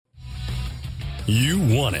You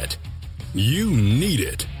want it. You need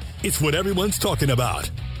it. It's what everyone's talking about.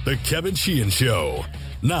 The Kevin Sheehan Show.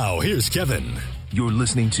 Now, here's Kevin. You're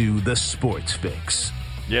listening to The Sports Fix.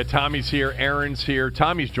 Yeah, Tommy's here. Aaron's here.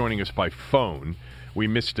 Tommy's joining us by phone. We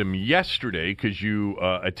missed him yesterday because you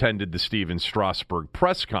attended the Steven Strasburg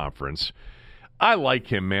press conference. I like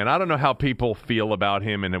him, man. I don't know how people feel about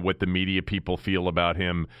him and what the media people feel about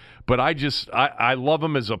him, but I love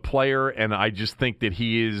him as a player, and I just think that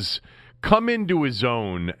he is come into his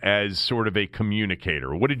own as sort of a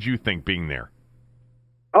communicator. What did you think being there?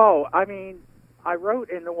 Oh, I mean, I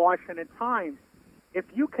wrote in the Washington Times, if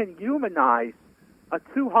you can humanize a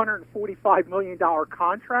 $245 million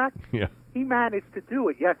contract, Yeah. He managed to do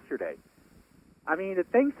it yesterday. I mean, the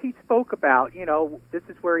things he spoke about, this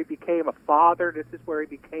is where he became a father, this is where he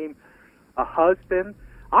became a husband.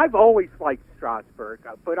 I've always liked Strasburg,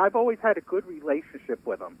 but I've always had a good relationship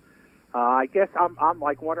with him. I guess I'm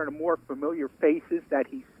like one of the more familiar faces that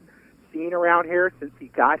he's seen around here since he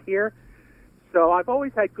got here. So I've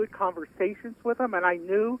always had good conversations with him, and I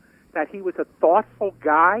knew that he was a thoughtful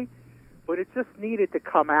guy, but it just needed to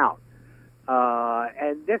come out.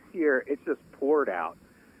 And this year, it just poured out.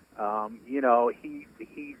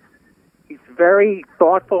 He's very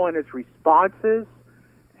thoughtful in his responses,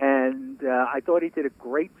 and I thought he did a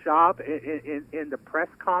great job in the press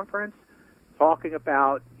conference, talking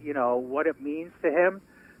about what it means to him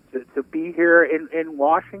to be here in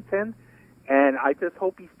Washington. And I just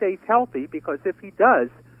hope he stays healthy, because if he does,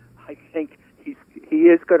 I think he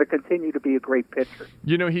is going to continue to be a great pitcher.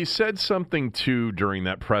 He said something, too, during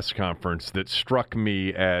that press conference that struck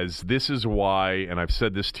me as this is why, and I've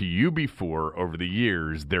said this to you before over the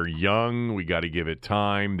years, they're young, we got to give it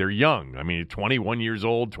time. They're young. I mean, 21 years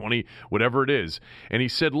old, 20, whatever it is. And he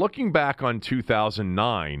said, looking back on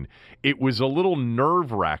 2009, it was a little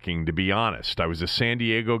nerve-wracking, to be honest. I was a San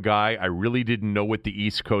Diego guy. I really didn't know what the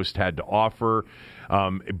East Coast had to offer.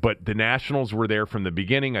 But the Nationals were there from the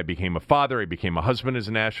beginning. I became a father. I became a husband as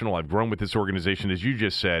a National. I've grown with this organization, as you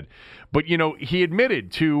just said. But, he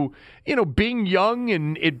admitted to, being young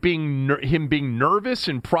and it being him being nervous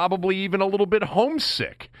and probably even a little bit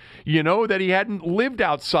homesick, that he hadn't lived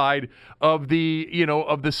outside of the,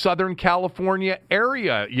 of the Southern California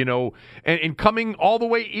area, and coming all the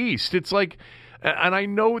way east. It's like... And I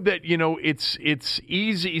know that, it's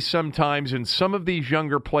easy sometimes, and some of these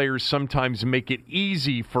younger players sometimes make it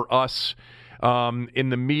easy for us in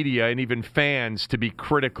the media and even fans to be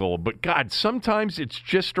critical. But, God, sometimes it's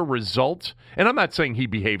just a result. And I'm not saying he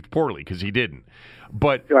behaved poorly, because he didn't.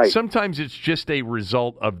 But right. Sometimes it's just a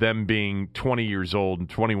result of them being 20 years old and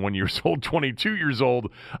 21 years old, 22 years old.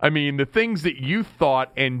 I mean, the things that you thought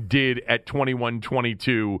and did at 21,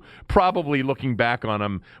 22, probably looking back on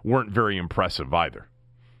them, weren't very impressive either.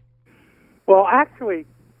 Well, actually,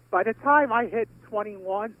 by the time I hit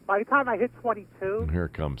 21, by the time I hit 22... Here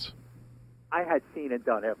it comes. I had seen and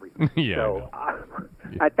done everything. Yeah. So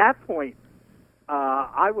at that point,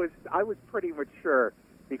 I was pretty mature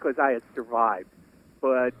because I had survived.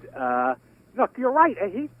 But look, you're right.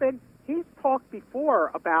 And he's talked before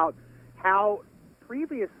about how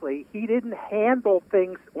previously he didn't handle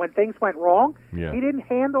things when things went wrong. Yeah. He didn't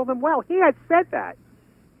handle them well. He had said that.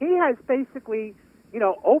 He has basically,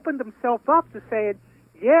 opened himself up to saying,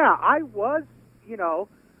 yeah, I was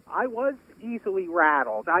easily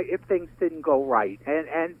rattled if things didn't go right.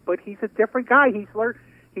 But he's a different guy. He's learned.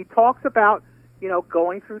 He talks about,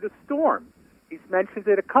 going through the storm. He's mentioned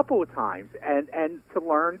it a couple of times, and to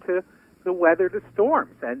learn to weather the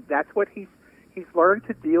storms, and that's what he's learned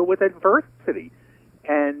to deal with adversity,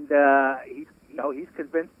 and he's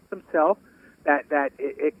convinced himself that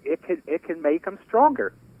it can make him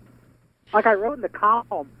stronger. Like I wrote in the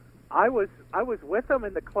column, I was with him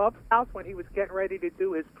in the clubhouse when he was getting ready to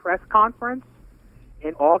do his press conference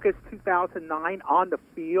in August 2009 on the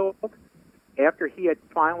field after he had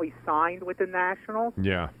finally signed with the Nationals.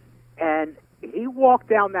 Yeah, and he walked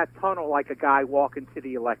down that tunnel like a guy walking to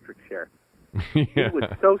the electric chair. Yeah. He was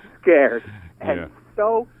so scared and Yeah.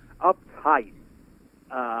 so uptight.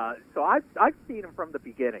 So I've seen him from the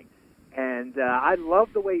beginning, and I love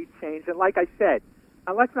the way he changed. And like I said,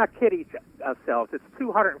 let's not kid ourselves. It's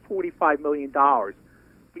 $245 million. But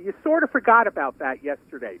you sort of forgot about that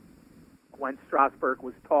yesterday when Strasburg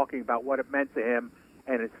was talking about what it meant to him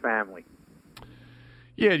and his family.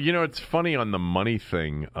 Yeah, it's funny on the money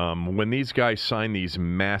thing. When these guys sign these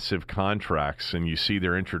massive contracts and you see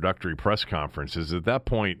their introductory press conferences, at that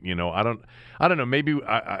point, I don't know. Maybe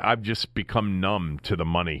I've just become numb to the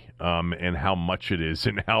money and how much it is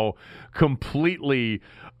and how completely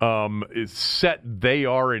is set they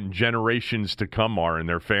are and generations to come are and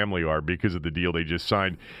their family are because of the deal they just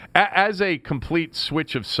signed. As a complete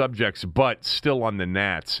switch of subjects, but still on the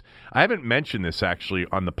Nats, I haven't mentioned this actually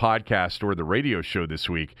on the podcast or the radio show this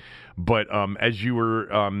week, but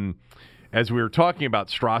as we were talking about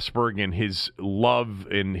Strasburg and his love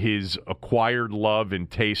and his acquired love and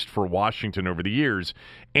taste for Washington over the years,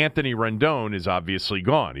 Anthony Rendon is obviously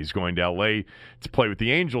gone. He's going to L.A. to play with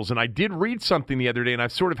the Angels. And I did read something the other day, and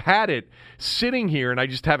I've sort of had it sitting here, and I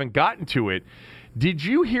just haven't gotten to it. Did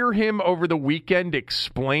you hear him over the weekend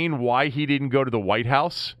explain why he didn't go to the White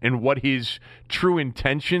House and what his true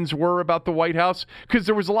intentions were about the White House? Because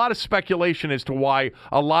there was a lot of speculation as to why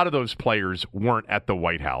a lot of those players weren't at the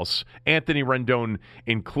White House, Anthony Rendon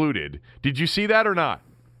included. Did you see that or not?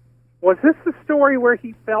 Was this the story where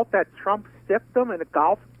he felt that Trump stiffed him in a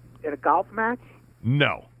golf match?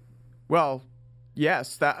 No. Well,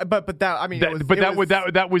 yes, that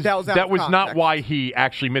was not why he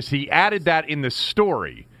actually missed. He added that in the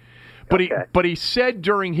story. But he said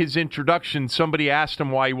during his introduction, somebody asked him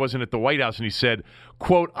why he wasn't at the White House, and he said,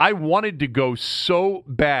 quote, "I wanted to go so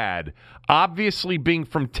bad. Obviously, being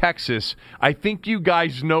from Texas, I think you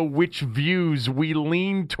guys know which views we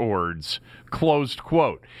lean towards," closed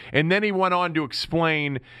quote. And then he went on to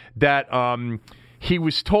explain that he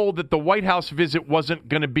was told that the White House visit wasn't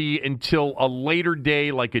going to be until a later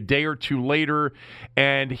day, like a day or two later,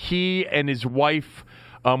 and he and his wife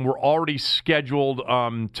were already scheduled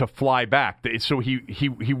to fly back. So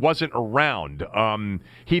he wasn't around.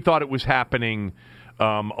 He thought it was happening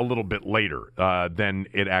a little bit later than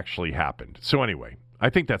it actually happened. So anyway,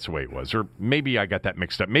 I think that's the way it was. Or maybe I got that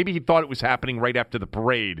mixed up. Maybe he thought it was happening right after the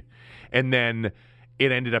parade, and then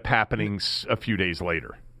it ended up happening a few days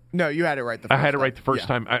later. No, you had it right the first time. I had it right the first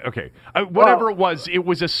time. Okay. Whatever it was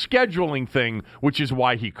a scheduling thing, which is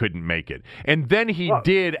why he couldn't make it. And then he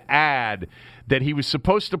did add that he was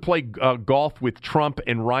supposed to play golf with Trump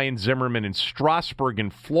and Ryan Zimmerman in Strasburg in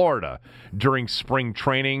Florida during spring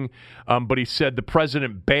training. But he said the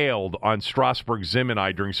president bailed on Strasburg, Zim, and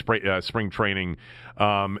I during spring training.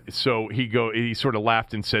 So he sort of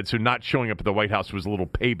laughed and said, so not showing up at the White House was a little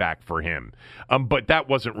payback for him. But that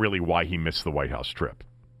wasn't really why he missed the White House trip.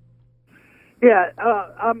 Yeah,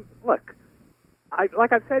 look,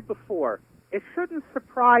 like I've said before, it shouldn't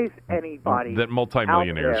surprise anybody that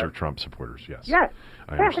multimillionaires are Trump supporters. Yes. Yes.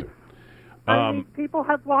 I understand. I mean, people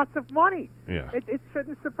have lots of money. Yeah. It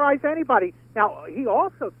shouldn't surprise anybody. Now, he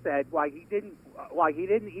also said why he didn't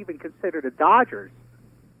even consider the Dodgers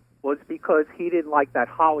was because he didn't like that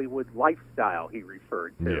Hollywood lifestyle he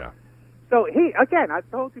referred to. Yeah. So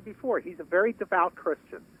I've told you before, he's a very devout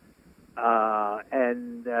Christian,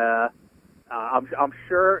 and I'm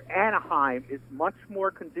sure Anaheim is much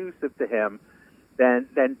more conducive to him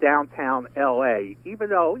than downtown L.A. Even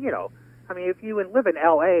though, if you live in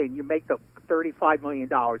L.A. and you make the $35 million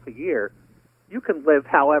a year, you can live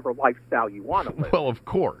however lifestyle you want to live. Well, of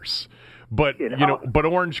course. But, but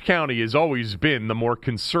Orange County has always been the more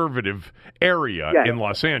conservative area in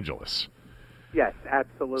Los Angeles. Yes,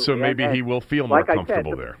 absolutely. So maybe he will feel more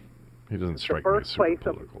comfortable there. He doesn't strike me as super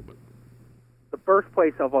political, but the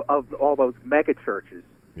birthplace of all those mega churches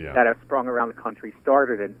that have sprung around the country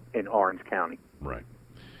started in Orange County. Right.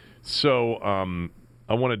 So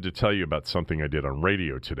I wanted to tell you about something I did on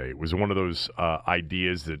radio today. It was one of those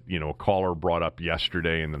ideas that, a caller brought up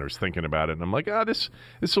yesterday, and then I was thinking about it, and I'm like, this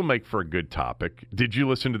will make for a good topic. Did you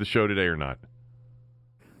listen to the show today or not?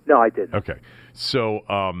 No, I didn't. Okay. So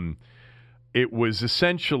it was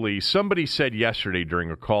essentially, somebody said yesterday during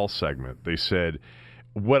a call segment, they said,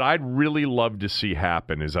 what I'd really love to see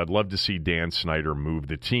happen is I'd love to see Dan Snyder move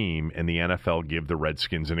the team and the NFL give the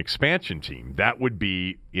Redskins an expansion team. That would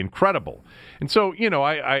be incredible. And so,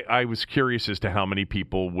 I was curious as to how many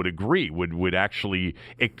people would agree, would actually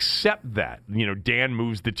accept that. Dan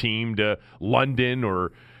moves the team to London,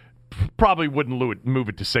 or probably wouldn't move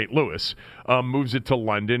it to St. Louis, moves it to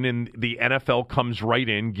London, and the NFL comes right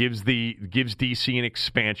in, gives DC an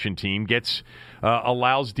expansion team,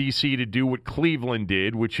 allows DC to do what Cleveland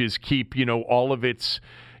did, which is keep, all of its,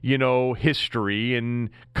 history and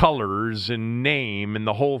colors and name and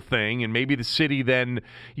the whole thing, and maybe the city then,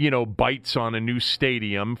 bites on a new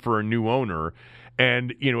stadium for a new owner,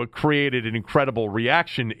 and, it created an incredible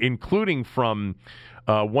reaction, including from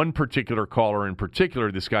one particular caller in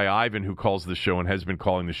particular, this guy Ivan, who calls the show and has been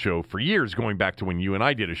calling the show for years, going back to when you and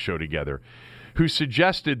I did a show together, who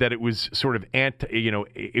suggested that it was sort of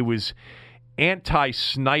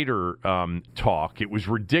anti-Snyder talk. It was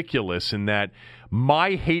ridiculous in that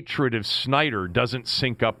my hatred of Snyder doesn't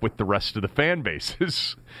sync up with the rest of the fan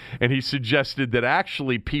bases. And he suggested that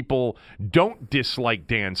actually people don't dislike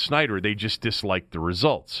Dan Snyder, they just dislike the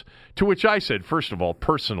results. To which I said, first of all,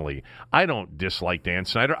 personally, I don't dislike Dan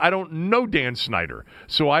Snyder. I don't know Dan Snyder,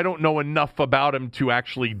 so I don't know enough about him to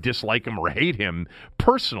actually dislike him or hate him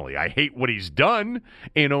personally. I hate what he's done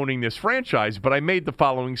in owning this franchise, but I made the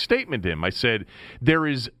following statement to him. I said, there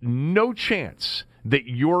is no chance that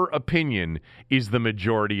your opinion is the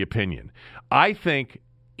majority opinion. I think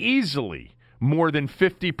easily more than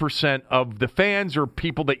 50% of the fans or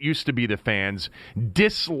people that used to be the fans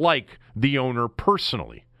dislike the owner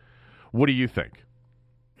personally. What do you think?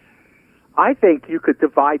 I think you could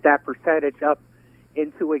divide that percentage up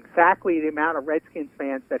into exactly the amount of Redskins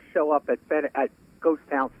fans that show up at Ghost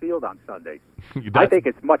Town Field on Sundays. I think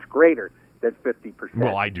it's much greater than 50%.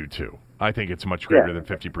 Well, I do too. I think it's much greater than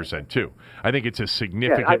 50% too. I think it's a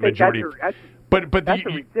significant majority. But that's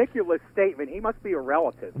a ridiculous statement. He must be a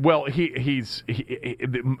relative. Well, he's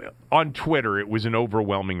on Twitter. It was an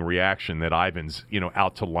overwhelming reaction that Ivan's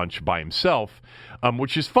out to lunch by himself,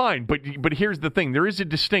 which is fine. But here's the thing: there is a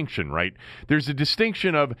distinction, right? There's a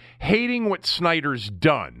distinction of hating what Snyder's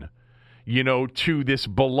done, to this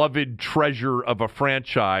beloved treasure of a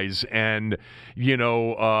franchise and,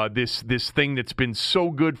 this thing that's been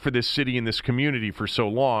so good for this city and this community for so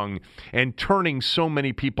long and turning so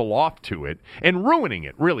many people off to it and ruining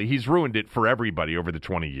it, really. He's ruined it for everybody over the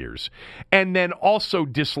 20 years. And then also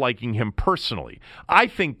disliking him personally. I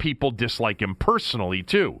think people dislike him personally,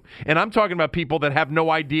 too. And I'm talking about people that have no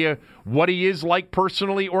idea what he is like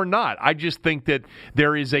personally or not. I just think that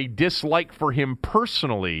there is a dislike for him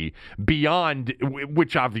personally beyond,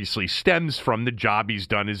 which obviously stems from the job he's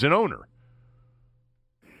done as an owner.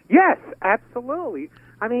 Yes, absolutely.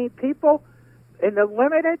 I mean, people in the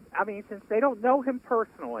limited, since they don't know him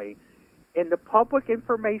personally, in the public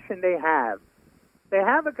information they have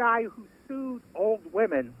a guy who sued old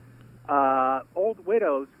women, old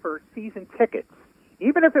widows for season tickets.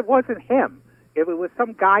 Even if it wasn't him, if it was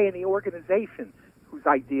some guy in the organization whose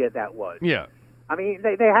idea that was. Yeah. I mean,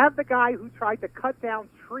 they have the guy who tried to cut down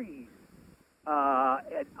trees,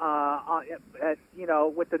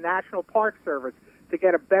 with the National Park Service to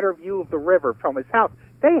get a better view of the river from his house.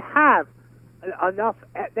 They have enough.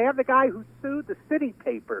 They have the guy who sued the city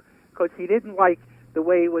paper because he didn't like the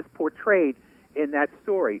way it was portrayed in that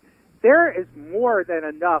story. There is more than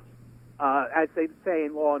enough, as they say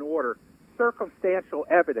in Law and Order, circumstantial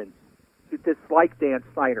evidence to dislike Dan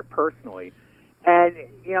Snyder personally. And,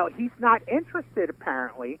 he's not interested,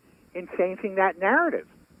 apparently, in changing that narrative.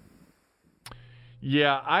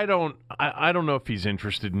 Yeah, I don't know if he's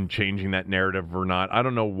interested in changing that narrative or not. I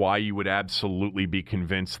don't know why you would absolutely be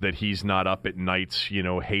convinced that he's not up at nights,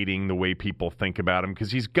 hating the way people think about him,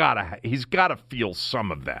 because he's got to feel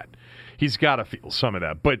some of that. He's got to feel some of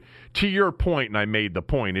that. But to your point, and I made the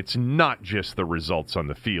point, it's not just the results on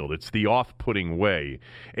the field. It's the off-putting way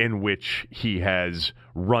in which he has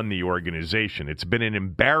run the organization. It's been an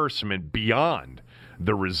embarrassment beyond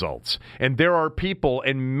the results. And there are people,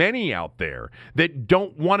 and many out there, that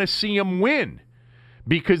don't want to see him win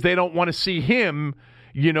because they don't want to see him,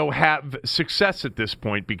 have success at this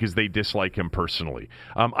point because they dislike him personally.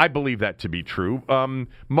 I believe that to be true.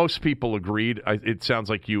 Most people agreed. It sounds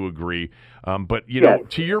like you agree. But,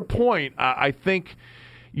 to your point, I think,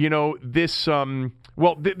 this,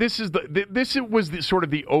 this was sort of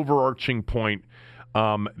the overarching point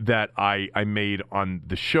that I made on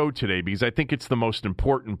the show today, because I think it's the most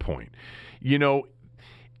important point.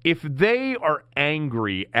 If they are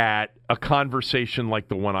angry at a conversation like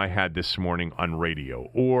the one I had this morning on radio,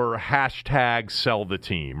 or hashtag sell the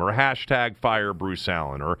team, or hashtag fire Bruce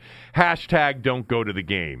Allen, or hashtag don't go to the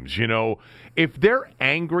games, if they're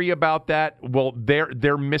angry about that, well,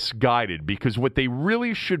 they're misguided, because what they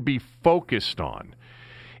really should be focused on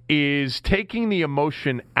is taking the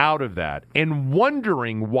emotion out of that and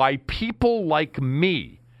wondering why people like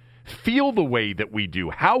me feel the way that we do,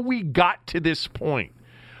 how we got to this point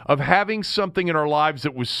of having something in our lives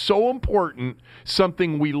that was so important,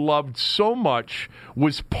 something we loved so much,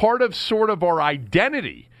 was part of sort of our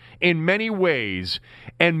identity in many ways,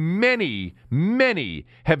 and many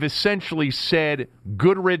have essentially said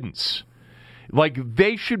good riddance. Like,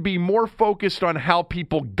 they should be more focused on how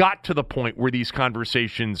people got to the point where these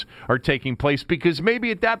conversations are taking place, because maybe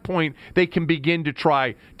at that point they can begin to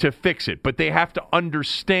try to fix it. But they have to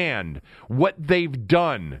understand what they've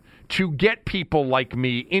done to get people like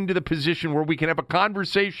me into the position where we can have a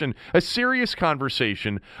conversation, a serious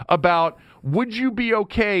conversation about, would you be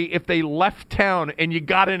okay if they left town and you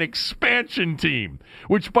got an expansion team?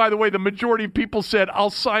 Which, by the way, the majority of people said, I'll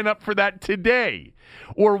sign up for that today.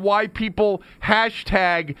 Or why people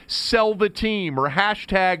hashtag sell the team, or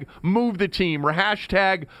hashtag move the team, or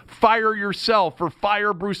hashtag fire yourself, or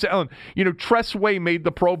fire Bruce Allen. You know, Tress Way made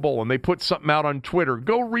the Pro Bowl, and they put something out on Twitter.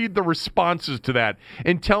 Go read the responses to that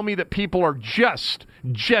and tell me that people are just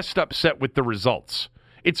upset with the results.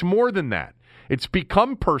 It's more than that. It's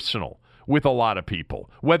become personal with a lot of people.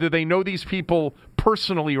 Whether they know these people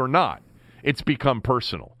personally or not, it's become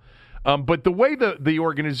personal. But the way the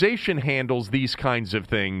organization handles these kinds of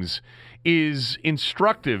things is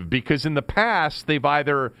instructive, because in the past they've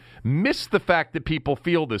either missed the fact that people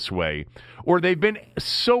feel this way, or they've been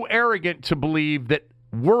so arrogant to believe that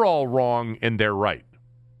we're all wrong and they're right.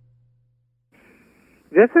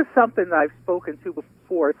 This is something that I've spoken to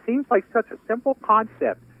before. It seems like such a simple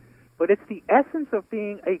concept, but it's the essence of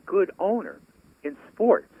being a good owner in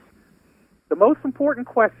sports. The most important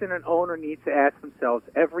question an owner needs to ask themselves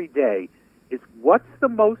every day is, what's the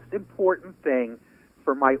most important thing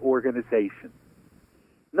for my organization?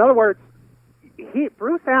 In other words,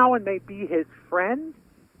 Bruce Allen may be his friend,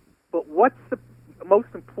 but what's the most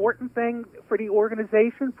important thing for the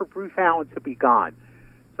organization? For Bruce Allen to be gone.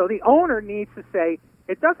 So the owner needs to say,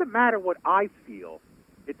 it doesn't matter what I feel.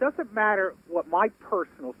 It doesn't matter what my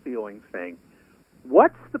personal feelings think.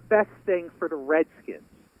 What's the best thing for the Redskins?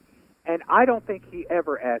 And I don't think he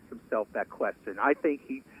ever asked himself that question. I think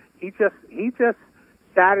he just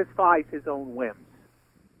satisfies his own whims.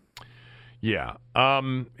 Yeah,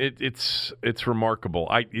 it's remarkable.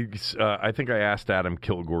 I think I asked Adam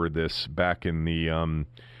Kilgore this back in the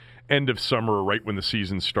end of summer, right when the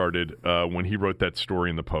season started, when he wrote that story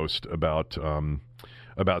in the Post about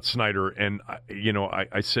Snyder, and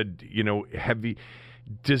I said,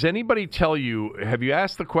 does anybody tell you, have you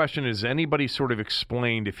asked the question, has anybody sort of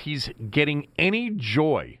explained if he's getting any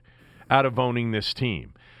joy out of owning this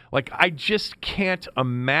team? Like, I just can't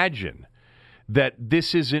imagine that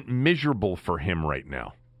this isn't miserable for him right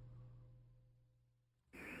now.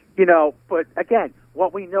 But again,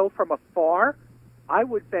 what we know from afar, I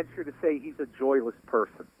would venture to say he's a joyless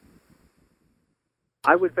person.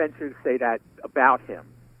 I would venture to say that about him,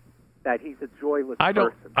 that he's a joyless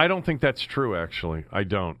person. I don't think that's true, actually. I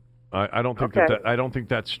don't. I don't think I don't think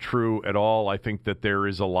that's true at all. I think that there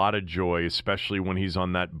is a lot of joy, especially when he's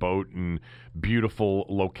on that boat in beautiful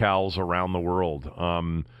locales around the world.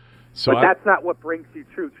 But that's not what brings you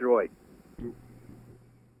true joy.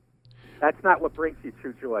 That's not what brings you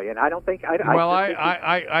true joy, and I don't think. I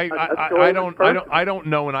don't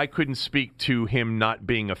know, and I couldn't speak to him not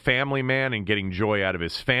being a family man and getting joy out of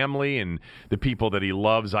his family and the people that he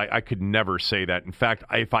loves. I could never say that. In fact,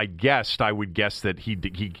 if I guessed, I would guess that he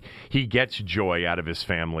gets joy out of his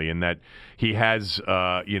family, and that he has,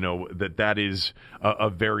 that is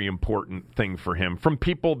a very important thing for him. From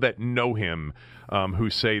people that know him, who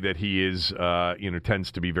say that he is,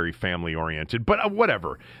 tends to be very family oriented. But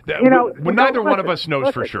whatever. Neither one of us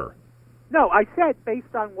knows for sure. No, I said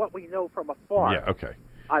based on what we know from afar. Yeah, okay.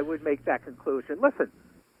 I would make that conclusion. Listen,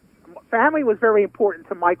 family was very important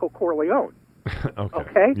to Michael Corleone.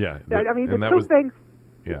 Okay. Yeah.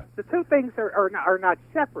 The two things are not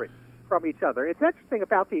separate from each other. It's interesting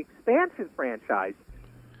about the expansion franchise.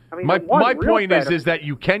 I mean, my point is that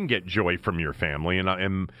you can get joy from your family,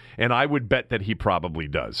 and I would bet that he probably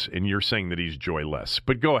does. And you're saying that he's joyless.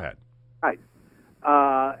 But go ahead. Right.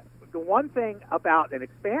 The one thing about an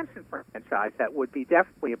expansion franchise that would be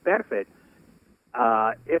definitely a benefit,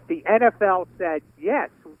 if the NFL said, yes,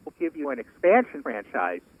 we'll give you an expansion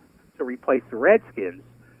franchise to replace the Redskins,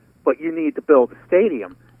 but you need to build a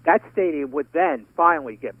stadium, that stadium would then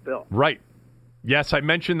finally get built. Right. Yes, I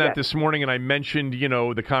mentioned that this morning, and I mentioned,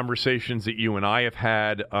 the conversations that you and I have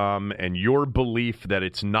had, and your belief that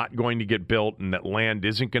it's not going to get built and that land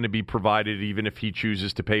isn't going to be provided even if he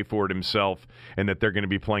chooses to pay for it himself, and that they're going to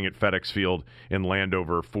be playing at FedEx Field in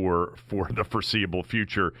Landover for the foreseeable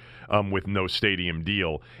future with no stadium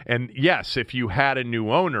deal. And yes, if you had a new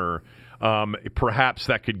owner, perhaps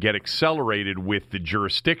that could get accelerated with the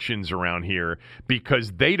jurisdictions around here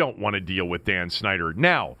because they don't want to deal with Dan Snyder.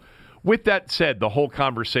 Now, with that said, the whole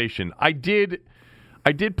conversation, I did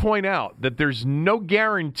point out that there's no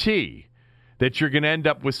guarantee that you're going to end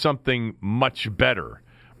up with something much better,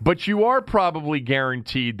 but you are probably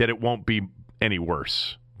guaranteed that it won't be any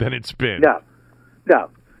worse than it's been. No.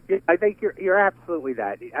 I think you're absolutely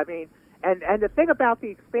that. I mean, and the thing about the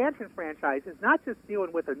expansion franchise is not just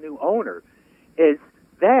dealing with a new owner, is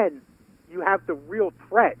then you have the real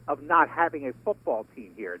threat of not having a football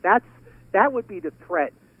team here. That would be the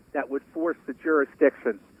threat that would force the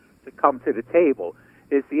jurisdictions to come to the table.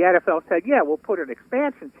 Is the NFL said, yeah, we'll put an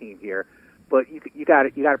expansion team here, but you got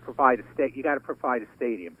to provide a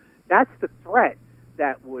stadium. That's the threat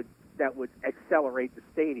that would accelerate the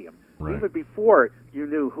stadium, right, even before you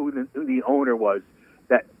knew who the owner was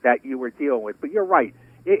that you were dealing with. But you're right.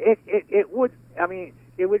 It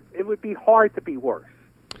would be hard to be worse.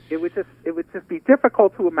 It would just be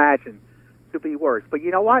difficult to imagine to be worse. But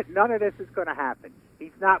you know what? None of this is going to happen.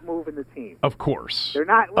 He's not moving the team. Of course. They're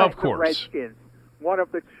not letting the Redskins, one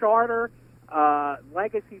of the charter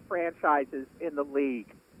legacy franchises in the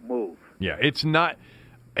league, move. Yeah, it's not.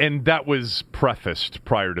 And that was prefaced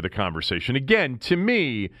prior to the conversation. Again, to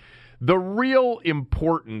me, the real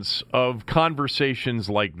importance of conversations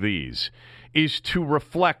like these is to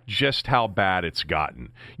reflect just how bad it's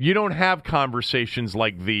gotten. You don't have conversations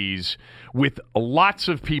like these with lots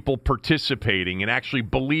of people participating and actually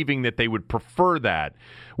believing that they would prefer that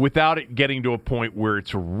without it getting to a point where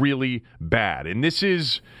it's really bad. And this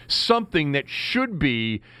is something that should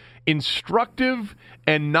be instructive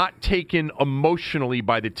and not taken emotionally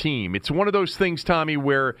by the team. It's one of those things, Tommy,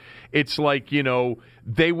 where it's like, you know,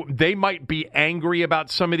 they might be angry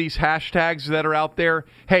about some of these hashtags that are out there.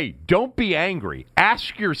 Hey, don't be angry.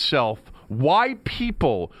 Ask yourself why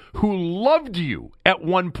people who loved you at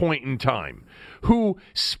one point in time, who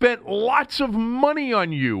spent lots of money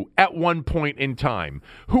on you at one point in time,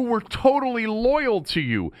 who were totally loyal to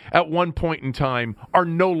you at one point in time, are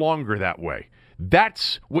no longer that way.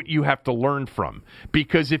 That's what you have to learn from.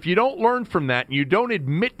 Because if you don't learn from that and you don't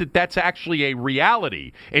admit that that's actually a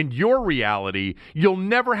reality and your reality, you'll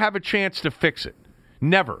never have a chance to fix it.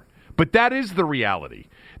 Never. But that is the reality,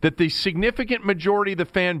 that the significant majority of the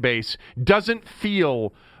fan base doesn't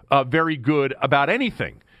feel very good about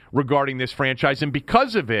anything regarding this franchise. And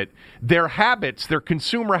because of it, their habits, their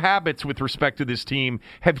consumer habits with respect to this team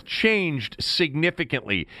have changed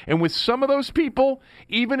significantly. And with some of those people,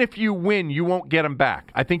 even if you win, you won't get them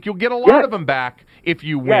back. I think you'll get a lot of them back if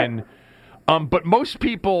you win. But most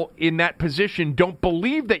people in that position don't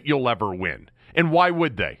believe that you'll ever win. And why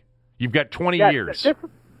would they? You've got 20 years.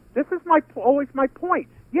 This is always my point.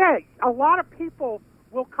 Yeah, a lot of people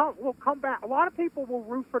will come back. A lot of people will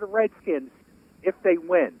root for the Redskins if they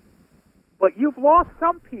win. But you've lost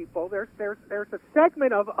some people. There's a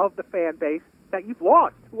segment of the fan base that you've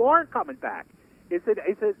lost who aren't coming back. Is it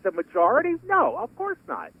the majority? No, of course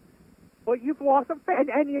not. But you've lost some fans.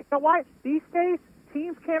 And you know what? These days,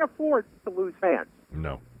 teams can't afford to lose fans.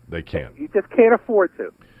 No, they can't. You just can't afford to.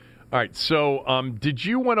 All right, so did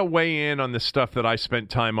you want to weigh in on the stuff that I spent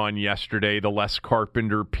time on yesterday, the Les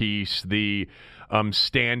Carpenter piece, the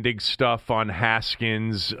Standig stuff on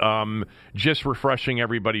Haskins, just refreshing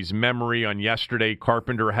everybody's memory on yesterday?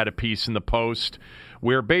 Carpenter had a piece in the Post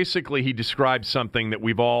where basically he described something that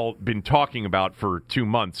we've all been talking about for 2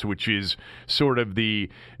 months, which is sort of the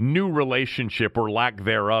new relationship or lack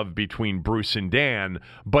thereof between Bruce and Dan.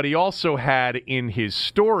 But he also had in his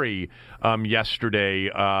story yesterday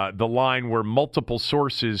the line where multiple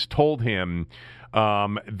sources told him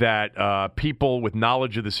that people with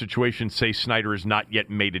knowledge of the situation say Snyder has not yet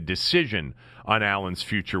made a decision on Allen's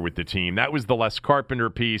future with the team. That was the Les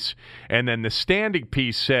Carpenter piece. And then the Standig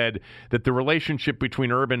piece said that the relationship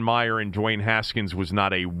between Urban Meyer and Dwayne Haskins was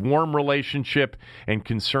not a warm relationship, and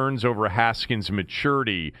concerns over Haskins'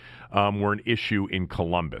 maturity were an issue in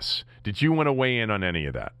Columbus. Did you want to weigh in on any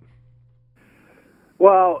of that?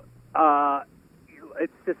 Well,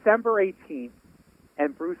 it's December 18th.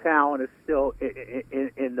 And Bruce Allen is still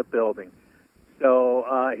in the building. So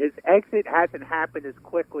his exit hasn't happened as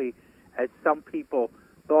quickly as some people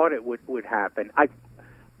thought it would happen.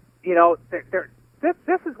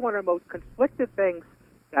 This is one of the most conflicted things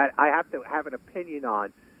that I have to have an opinion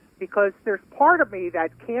on, because there's part of me that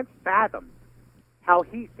can't fathom how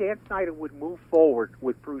Dan Snyder would move forward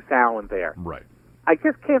with Bruce Allen there. Right. I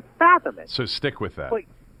just can't fathom it. So stick with that.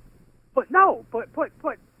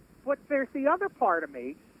 But there's the other part of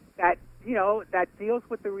me that, that deals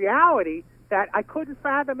with the reality that I couldn't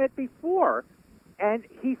fathom it before, and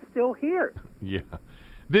he's still here. Yeah.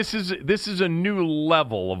 This is a new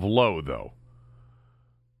level of low, though.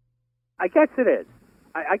 I guess it is.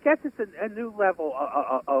 I guess it's a new level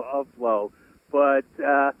of low. But,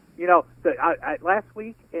 last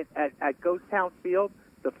week at Ghost Town Field,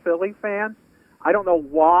 the Philly fans, I don't know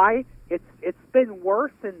why, it's been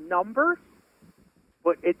worse in numbers,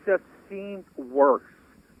 but it just seemed worse.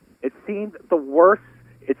 It seemed the worst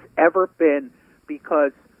it's ever been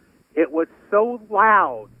because it was so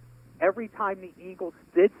loud every time the Eagles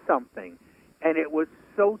did something, and it was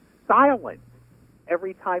so silent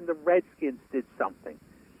every time the Redskins did something.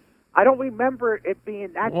 I don't remember it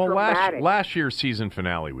being that dramatic. Last year's season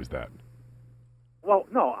finale was that. Well,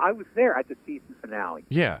 no, I was there at the season finale.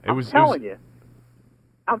 Yeah, I'm telling you,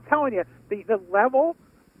 the level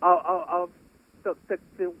of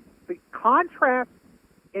the contrast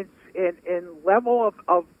in level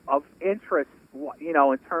of interest,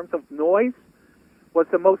 in terms of noise, was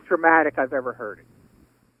the most dramatic I've ever heard it.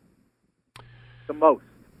 The most.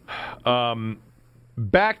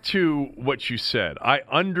 Back to what you said. I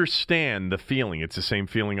understand the feeling. It's the same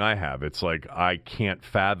feeling I have. It's like I can't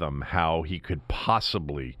fathom how he could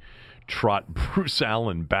possibly trot Bruce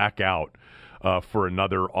Allen back out for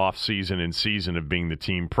another offseason and season of being the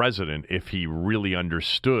team president if he really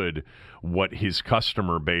understood what his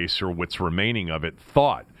customer base, or what's remaining of it,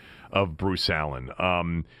 thought of Bruce Allen.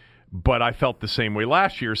 But I felt the same way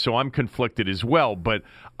last year, so I'm conflicted as well. But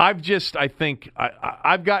I've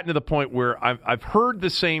gotten to the point where I've heard the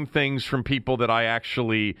same things from people that I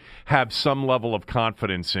actually have some level of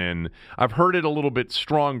confidence in. I've heard it a little bit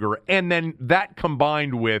stronger, and then that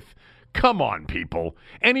combined with, come on, people.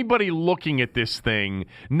 Anybody looking at this thing,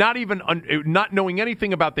 not knowing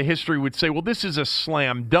anything about the history, would say, well, this is a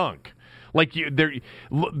slam dunk. Like the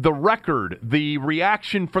record, the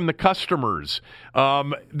reaction from the customers,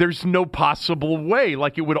 there's no possible way.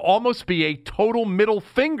 Like it would almost be a total middle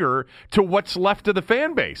finger to what's left of the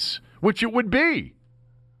fan base, which it would be.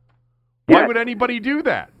 Why would anybody do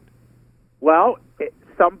that? Well,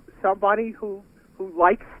 somebody who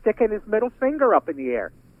likes sticking his middle finger up in the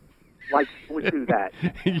air, would do that.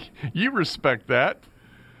 You respect that?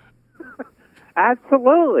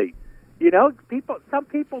 Absolutely. Some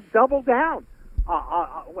people double down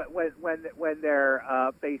when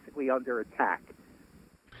they're basically under attack,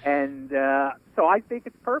 and so I think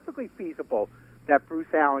it's perfectly feasible that Bruce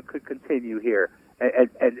Allen could continue here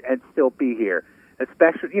and still be here.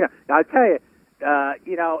 Especially, I'll tell you,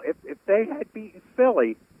 if they had beaten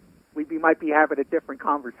Philly, we might be having a different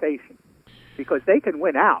conversation because they can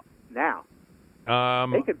win out now.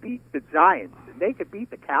 They could beat the Giants and they could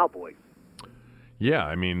beat the Cowboys. Yeah,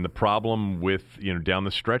 I mean, the problem with, down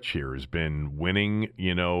the stretch here has been winning,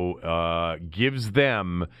 gives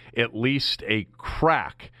them at least a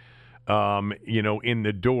crack, in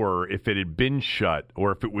the door. If it had been shut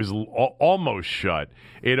or if it was almost shut,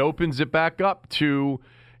 it opens it back up to,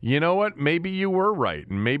 you know what, maybe you were right,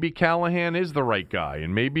 and maybe Callahan is the right guy,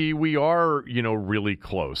 and maybe we are, really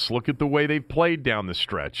close. Look at the way they've played down the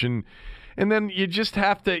stretch, and then you just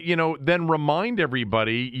have to, then remind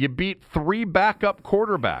everybody you beat 3 backup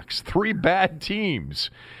quarterbacks, 3 bad teams.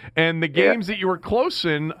 And the games that you were close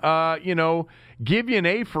in, give you an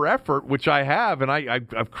A for effort, which I have. And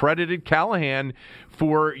I've credited Callahan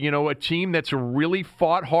for, a team that's really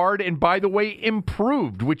fought hard and, by the way,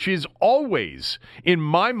 improved, which is always, in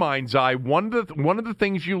my mind's eye, one of the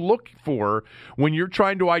things you look for when you're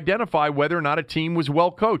trying to identify whether or not a team was well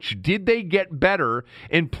coached. Did they get better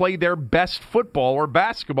and play their best football or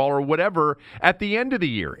basketball or whatever at the end of the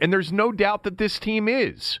year? And there's no doubt that this team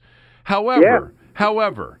is. However,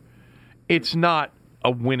 it's not a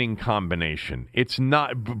winning combination. It's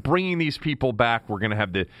not bringing these people back. We're going to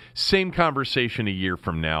have the same conversation a year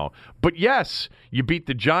from now. But yes, you beat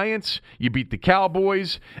the Giants, you beat the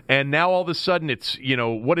Cowboys, and now all of a sudden it's,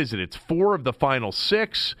 what is it? It's 4 of the final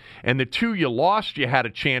 6, and the 2 you lost, you had a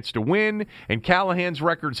chance to win, and Callahan's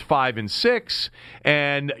record's 5-6,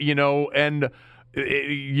 and,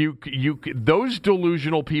 those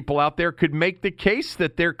delusional people out there could make the case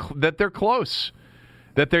that they're close.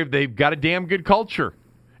 That they've got a damn good culture,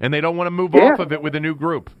 and they don't want to move off of it with a new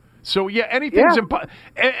group. So, everything's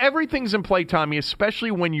in play, Tommy,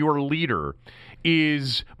 especially when your leader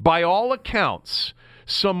is, by all accounts,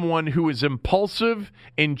 someone who is impulsive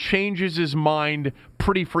and changes his mind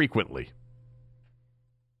pretty frequently.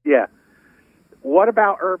 Yeah. What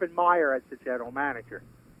about Urban Meyer as the general manager?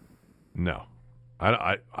 No.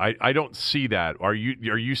 I don't see that. Are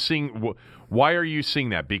you seeing? Why are you seeing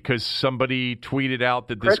that? Because somebody tweeted out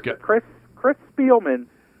that this guy, Chris Spielman,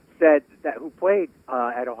 said that, who played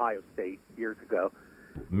at Ohio State years ago,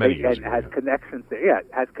 many years ago, has connections there. Yeah,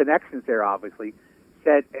 has connections there. Obviously,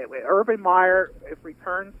 said Urban Meyer, if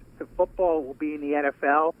returns to football, will be in the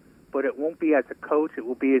NFL, but it won't be as a coach. It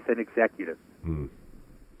will be as an executive.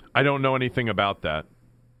 I don't know anything about that.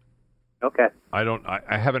 Okay. I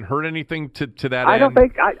haven't heard anything to that end. I don't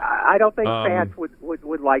think fans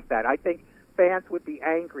would like that. I think fans would be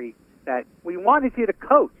angry that we wanted you to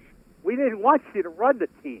coach. We didn't want you to run the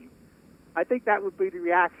team. I think that would be the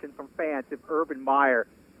reaction from fans if Urban Meyer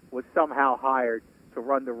was somehow hired to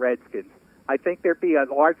run the Redskins. I think there'd be a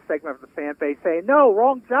large segment of the fan base saying, no,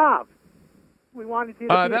 wrong job. We wanted you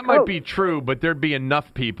to be that might be true, but there'd be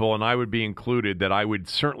enough people, and I would be included, that I would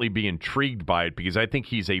certainly be intrigued by it because I think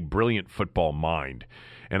he's a brilliant football mind,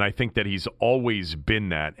 and I think that he's always been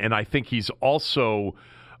that. And I think he's also,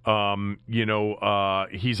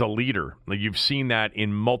 he's a leader. Like, you've seen that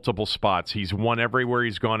in multiple spots. He's won everywhere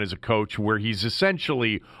he's gone as a coach, where he's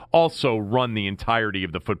essentially also run the entirety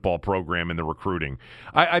of the football program and the recruiting.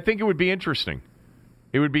 I think it would be interesting.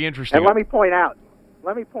 It would be interesting. And let me point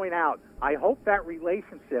out, I hope that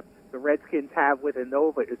relationship the Redskins have with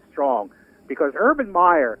Inova is strong, because Urban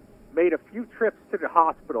Meyer made a few trips to the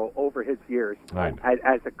hospital over his years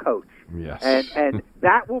as a coach. Yes. And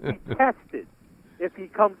that will be tested if he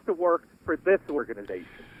comes to work for this organization.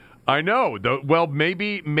 I know. Well,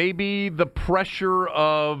 maybe the pressure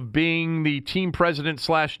of being the team president /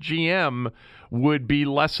 GM would be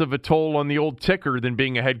less of a toll on the old ticker than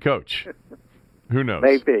being a head coach. Who knows?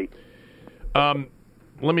 Maybe.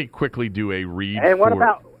 Let me quickly do a read. And what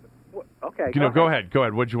about? Okay. Go ahead.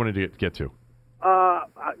 What did you want to get to?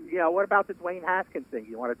 What about the Dwayne Haskins thing?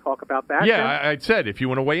 You want to talk about that? Yeah, I said if you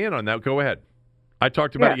want to weigh in on that, go ahead. I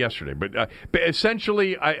talked about it yesterday, but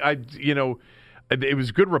essentially, it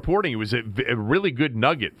was good reporting. It was a really good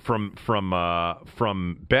nugget from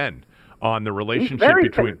Ben on the relationship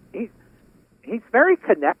between. He's very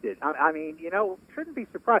connected. I mean, shouldn't be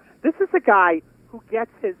surprised. This is a guy who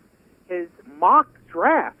gets his mock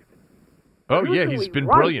draft. Oh, yeah, he's been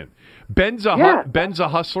brilliant. Ben's a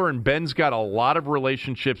hustler, and Ben's got a lot of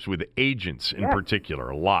relationships with agents in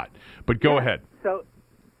particular, a lot. But go ahead.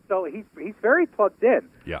 So he's very plugged in.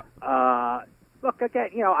 Yeah. Look, again,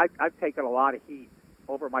 I've taken a lot of heat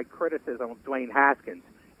over my criticism of Dwayne Haskins,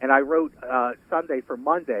 and I wrote Sunday for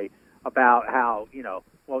Monday about how,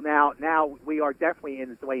 now we are definitely in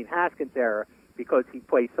the Dwayne Haskins era because he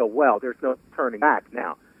played so well. There's no turning back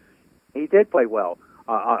now. He did play well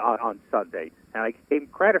on Sunday, and I gave him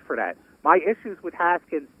credit for that. My issues with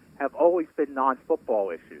Haskins have always been non-football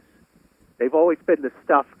issues. They've always been the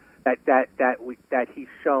stuff that he's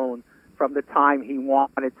shown from the time he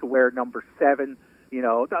wanted to wear number 7. I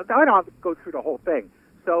don't have to go through the whole thing.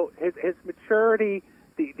 So his maturity,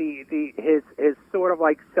 his sort of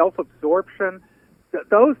like self-absorption,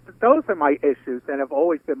 those are my issues and have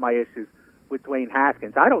always been my issues with Dwayne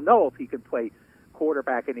Haskins. I don't know if he can play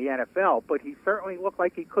quarterback in the NFL, but he certainly looked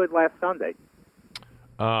like he could last Sunday.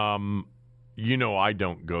 I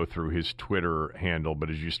don't go through his Twitter handle,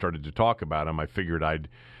 but as you started to talk about him, I figured I'd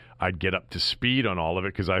get up to speed on all of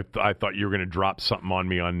it because I thought you were going to drop something on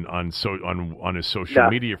me on his social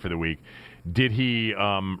media for the week. Did he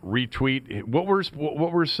retweet? What was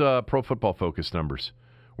Pro Football Focus numbers?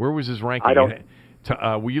 Where was his ranking? I don't.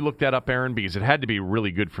 Will you look that up, Aaron? Because it had to be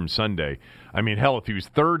really good from Sunday. I mean, hell, if he was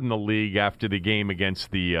third in the league after the game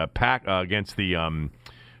against the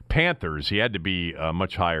Panthers, he had to be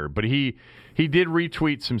much higher. But he did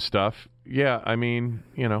retweet some stuff. Yeah, I mean,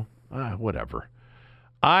 whatever.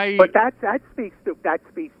 But that speaks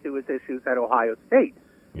to his issues at Ohio State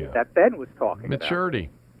that Ben was talking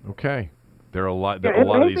maturity. about. Okay, there are a lot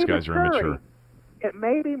of these guys are immature. It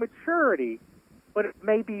may be maturity, but it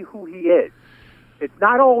may be who he is. It's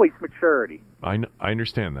not always maturity. I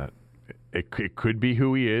understand that. It could be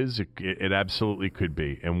who he is. It absolutely could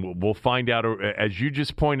be. And we'll find out. As you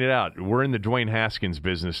just pointed out, we're in the Dwayne Haskins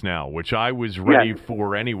business now, which I was ready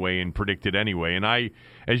for anyway and predicted anyway. And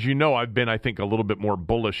as you know, I've been, I think, a little bit more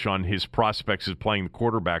bullish on his prospects as playing the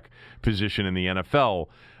quarterback position in the NFL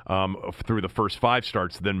through the first 5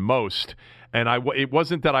 starts than most. And it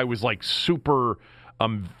wasn't that I was like super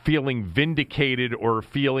feeling vindicated or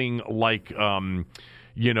feeling like I'm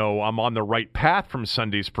on the right path from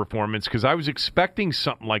Sunday's performance because I was expecting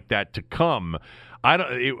something like that to come.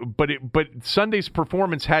 But Sunday's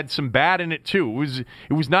performance had some bad in it too.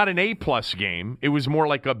 It was not an A+ game. It was more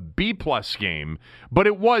like a B+ game. But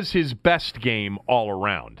it was his best game all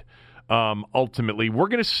around. Ultimately, we're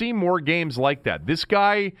going to see more games like that. This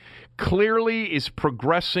guy clearly is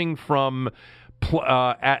progressing from.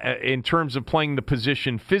 In terms of playing the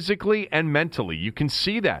position physically and mentally. You can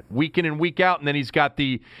see that week in and week out, and then he's got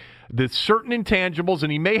the certain intangibles,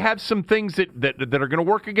 and he may have some things that are going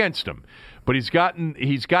to work against him, but he's got the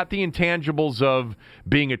intangibles of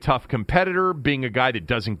being a tough competitor, being a guy that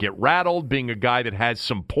doesn't get rattled, being a guy that has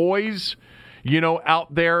some poise.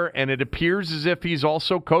 out there, and it appears as if he's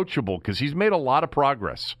also coachable because he's made a lot of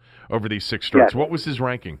progress over these 6 starts. Yes. What was his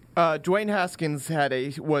ranking? Dwayne Haskins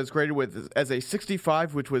was graded as a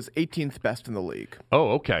 65, which was 18th best in the league.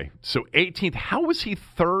 Oh, okay. So 18th. How was he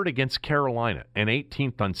 3rd against Carolina and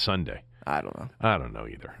 18th on Sunday? I don't know. I don't know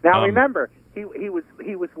either. Now remember, he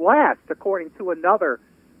was last according to another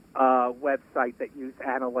website that used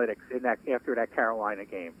analytics after that Carolina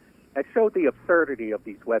game. That showed the absurdity of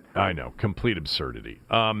these websites. I know, complete absurdity.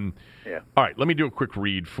 Yeah. All right, let me do a quick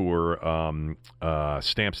read for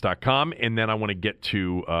Stamps.com, and then I want to get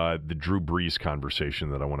to the Drew Brees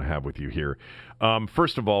conversation that I want to have with you here.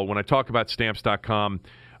 First of all, when I talk about Stamps.com,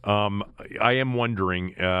 I am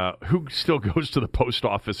wondering who still goes to the post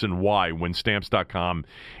office and why when Stamps.com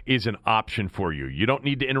is an option for you. You don't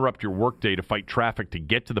need to interrupt your workday to fight traffic to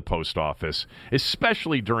get to the post office,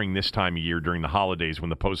 especially during this time of year, during the holidays when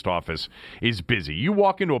the post office is busy. You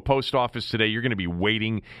walk into a post office today, you're going to be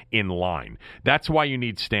waiting in line. That's why you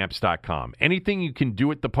need Stamps.com. Anything you can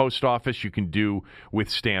do at the post office, you can do with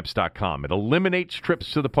Stamps.com. It eliminates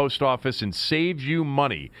trips to the post office and saves you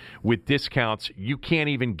money with discounts you can't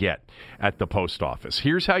even get at the post office.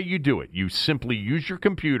 Here's how you do it. You simply use your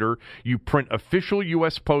computer. You print official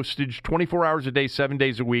U.S. postage 24 hours a day, 7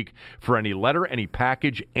 days a week for any letter, any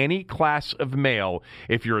package, any class of mail.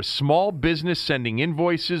 If you're a small business sending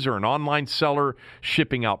invoices or an online seller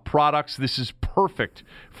shipping out products, this is perfect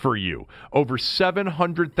for you. Over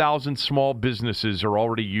 700,000 small businesses are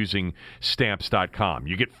already using Stamps.com.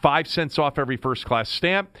 You get 5 cents off every first-class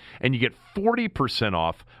stamp, and you get 40%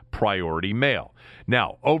 off priority mail.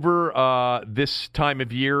 Now, over this time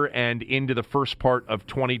of year and into the first part of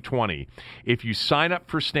 2020, if you sign up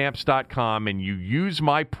for Stamps.com and you use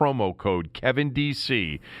my promo code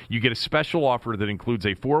KevinDC, you get a special offer that includes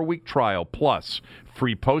a 4-week trial plus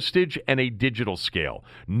free postage and a digital scale.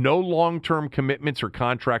 No long-term commitments or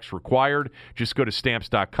contracts required. Just go to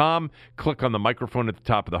Stamps.com, click on the microphone at the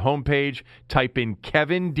top of the homepage, type in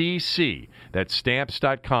KevinDC. That's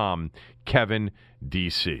Stamps.com,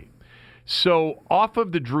 KevinDC. So, off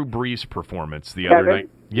of the Drew Brees performance the other night,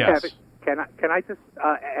 yes. Kevin, can I just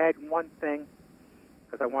add one thing?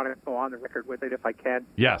 Because I want to go on the record with it if I can.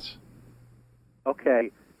 Yes.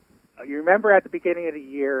 Okay. You remember at the beginning of the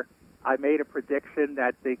year, I made a prediction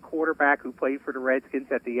that the quarterback who played for the Redskins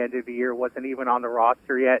at the end of the year wasn't even on the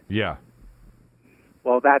roster yet? Yeah.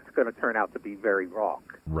 Well, that's going to turn out to be very wrong.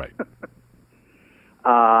 Right.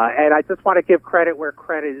 And I just want to give credit where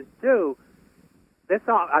credit is due.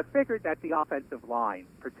 I figured that the offensive line,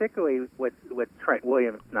 particularly with Trent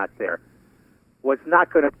Williams not there, was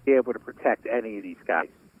not going to be able to protect any of these guys.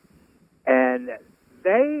 And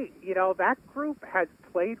that group has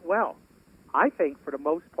played well, I think, for the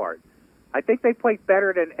most part. I think they played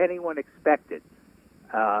better than anyone expected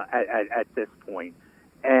at this point.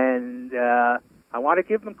 And I want to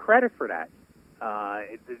give them credit for that.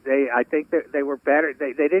 I think that they were better.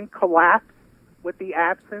 They didn't collapse with the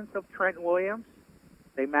absence of Trent Williams.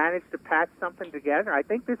 They managed to patch something together. I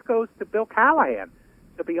think this goes to Bill Callahan,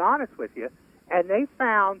 to be honest with you. And they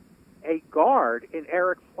found a guard in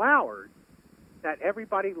Eric Flowers that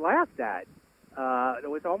everybody laughed at. That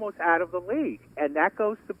was almost out of the league. And that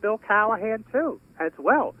goes to Bill Callahan, too, as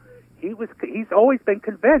well. He's always been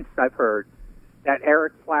convinced, I've heard, that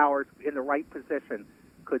Eric Flowers in the right position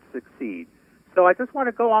could succeed. So I just want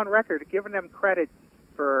to go on record giving them credit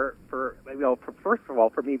for first of all,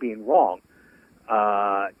 for me being wrong.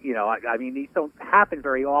 I mean, these don't happen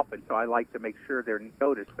very often, so I like to make sure they're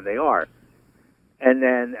noticed when they are. And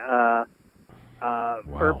then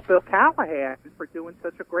for Bill Callahan for doing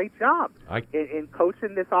such a great job in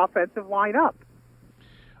coaching this offensive line up.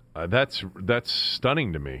 That's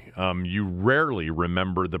stunning to me. You rarely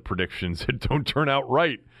remember the predictions that don't turn out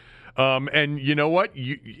right. And you know what?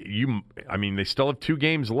 I mean, they still have 2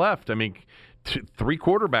 games left. I mean, 3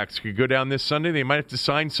 quarterbacks could go down this Sunday. They might have to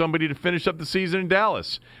sign somebody to finish up the season in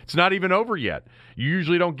Dallas. It's not even over yet. You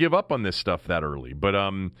usually don't give up on this stuff that early. But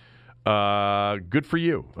good for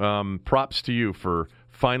you. Props to you for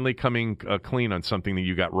finally coming clean on something that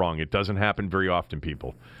you got wrong. It doesn't happen very often,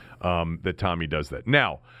 people, that Tommy does that.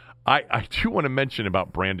 Now, I do want to mention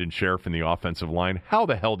about Brandon Sheriff in the offensive line. How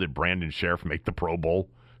the hell did Brandon Sheriff make the Pro Bowl?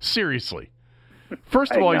 Seriously.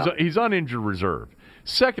 First of all, he's on injured reserve.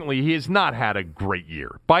 Secondly, he has not had a great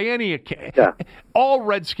year. By any account, Yeah. all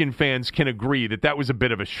Redskin fans can agree that was a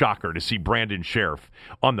bit of a shocker to see Brandon Sheriff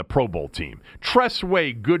on the Pro Bowl team. Tress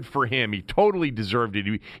Way, good for him. He totally deserved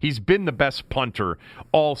it. He's been the best punter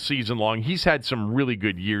all season long. He's had some really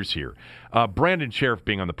good years here. Brandon Sheriff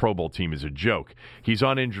being on the Pro Bowl team is a joke. He's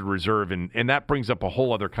on injured reserve, and that brings up a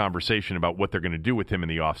whole other conversation about what they're going to do with him in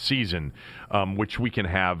the offseason, which we can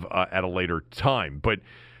have at a later time. But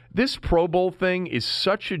this Pro Bowl thing is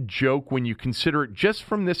such a joke when you consider it just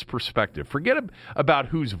from this perspective. Forget about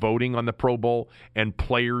who's voting on the Pro Bowl and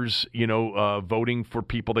players, voting for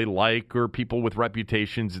people they like or people with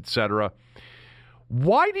reputations, etc.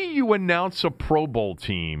 Why do you announce a Pro Bowl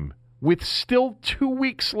team with still 2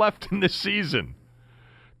 weeks left in the season?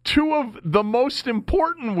 2 of the most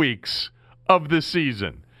important weeks of the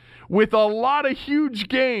season, with a lot of huge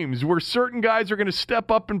games where certain guys are going to step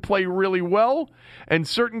up and play really well, and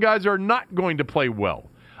certain guys are not going to play well.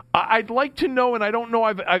 I'd like to know, and I don't know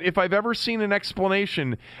if I've ever seen an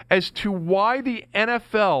explanation as to why the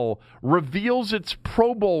NFL reveals its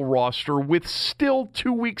Pro Bowl roster with still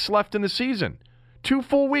 2 weeks left in the season. 2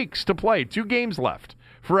 full weeks to play, 2 games left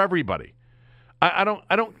for everybody. I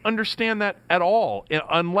don't understand that at all,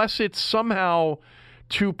 unless it's somehow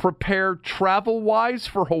to prepare travel-wise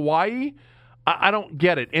for Hawaii. I don't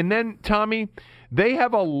get it. And then, Tommy, they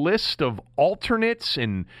have a list of alternates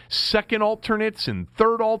and second alternates and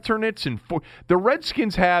third alternates. And the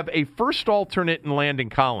Redskins have a first alternate in Landon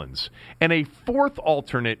Collins and a fourth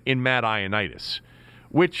alternate in Matt Ioannidis,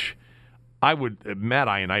 which Matt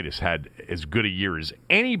Ioannidis had as good a year as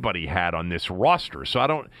anybody had on this roster. So I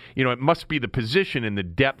don't, it must be the position and the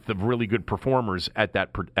depth of really good performers at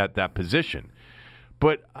that position.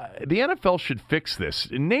 But the NFL should fix this.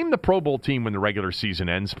 Name the Pro Bowl team when the regular season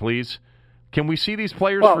ends, please. Can we see these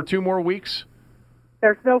players for 2 more weeks?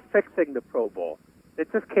 There's no fixing the Pro Bowl.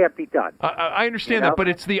 It just can't be done. I understand that, but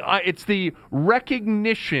it's the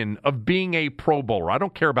recognition of being a Pro Bowler. I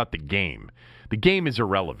don't care about the game. The game is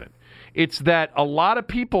irrelevant. It's that a lot of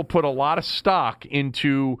people put a lot of stock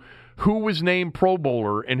into who was named Pro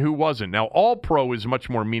Bowler and who wasn't. Now, All-Pro is much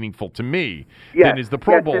more meaningful to me than is the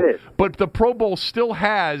Pro Bowl. It is. But the Pro Bowl still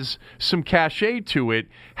has some cachet to it.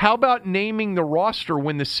 How about naming the roster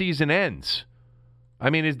when the season ends? I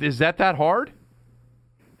mean, is that hard?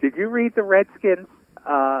 Did you read the Redskins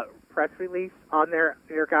press release on their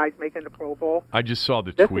guys making the Pro Bowl? I just saw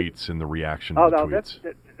the tweets and the reaction to the tweets.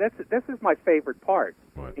 This is my favorite part.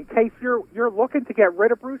 What? In case you're looking to get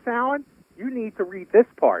rid of Bruce Allen, you need to read this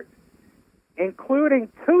part. Including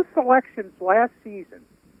 2 selections last season,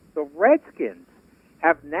 the Redskins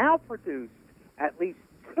have now produced at least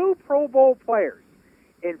 2 Pro Bowl players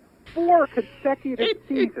in 4 consecutive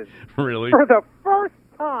seasons. Really? For the first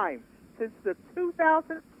time since the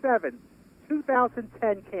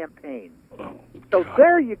 2007-2010 campaign. So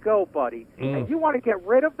there you go, buddy. And you want to get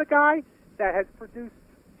rid of the guy that has produced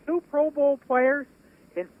 2 Pro Bowl players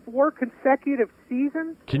in 4 consecutive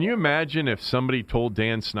seasons? Can you imagine if somebody told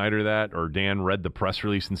Dan Snyder that, or Dan read the press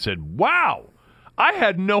release and said, wow, I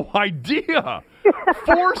had no idea.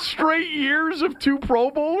 4 straight years of 2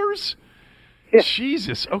 Pro Bowlers? Yeah.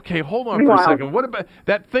 Jesus. Okay, hold on for a second. What about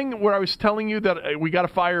that thing where I was telling you that we got to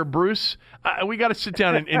fire Bruce? We got to sit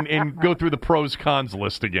down and go through the pros cons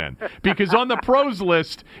list again. Because on the pros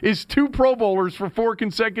list is 2 Pro Bowlers for 4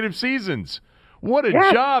 consecutive seasons. What a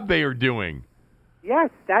job they are doing.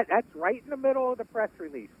 Yes, that's right in the middle of the press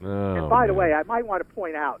release. Oh, and by the way, I might want to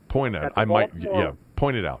point out. Point it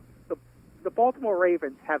out. The Baltimore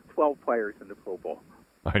Ravens have 12 players in the Pro Bowl.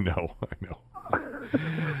 I know.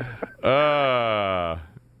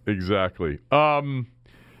 Exactly.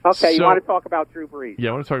 Okay, you want to talk about Drew Brees? Yeah,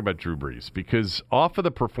 I want to talk about Drew Brees because off of the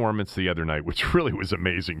performance the other night, which really was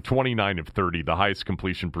amazing, 29 of 30, the highest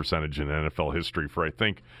completion percentage in NFL history for, I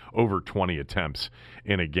think, over 20 attempts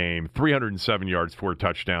in a game, 307 yards, 4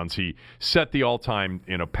 touchdowns. He set the all-time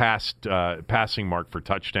passing mark for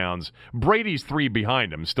touchdowns. Brady's 3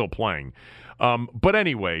 behind him, still playing. But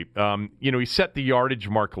anyway, he set the yardage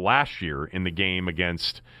mark last year in the game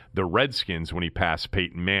against the Redskins when he passed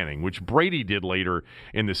Peyton Manning, which Brady did later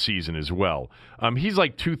in the season as well. He's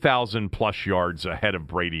like 2,000-plus yards ahead of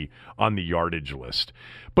Brady on the yardage list.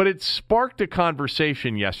 But it sparked a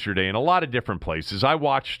conversation yesterday in a lot of different places. I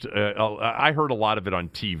heard a lot of it on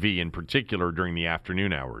TV, in particular during the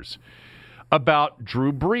afternoon hours, about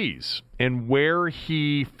Drew Brees and where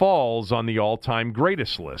he falls on the all-time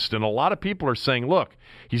greatest list. And a lot of people are saying, look,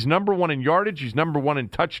 he's number 1 in yardage, he's number 1 in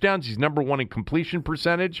touchdowns, he's number 1 in completion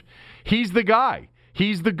percentage. He's the guy.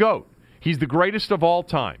 He's the GOAT. He's the greatest of all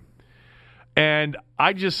time. And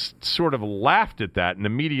I just sort of laughed at that and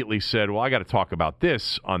immediately said, well, I got to talk about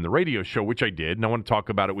this on the radio show, which I did, and I want to talk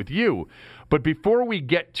about it with you. But before we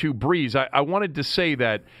get to Breeze, I wanted to say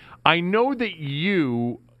that I know that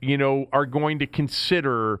you are going to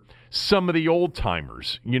consider some of the old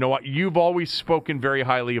timers. You've always spoken very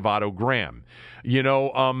highly of Otto Graham.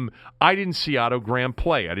 I didn't see Otto Graham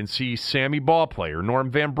play. I didn't see Sammy Baugh play, or Norm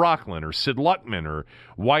Van Brocklin, or Sid Luckman, or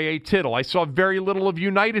Y.A. Tittle. I saw very little of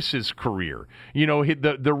Unitas's career,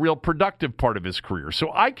 the real productive part of his career.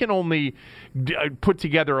 So I can only put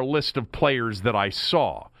together a list of players that I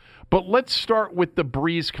saw. But let's start with the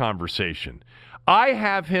Breeze conversation. I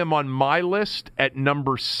have him on my list at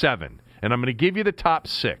number 7, and I'm going to give you the top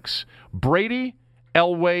 6. Brady,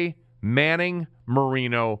 Elway, Manning,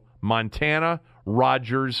 Marino, Montana,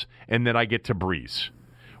 Rodgers, and then I get to Breeze.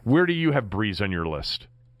 Where do you have Breeze on your list?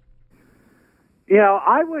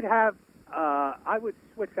 I would have I would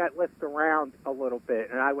switch that list around a little bit,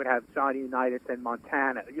 and I would have Johnny Unitas and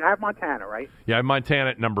Montana. You have Montana, right? Yeah, I have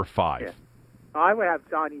Montana at number 5. Yeah. I would have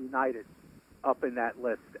Johnny Unitas up in that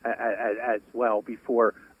list as well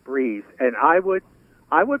before Breeze, and I would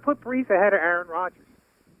put Breeze ahead of Aaron Rodgers.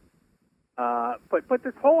 But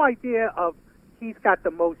this whole idea of he's got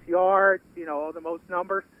the most yards, the most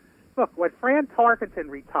numbers. Look, when Fran Tarkenton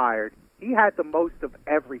retired, he had the most of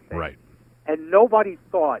everything, right? And nobody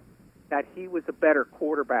thought that he was a better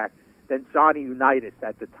quarterback than Johnny Unitas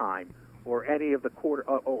at the time, or any of the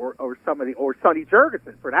or Sonny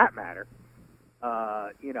Jurgensen for that matter.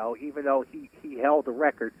 Even though he held the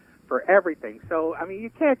record for everything. So, you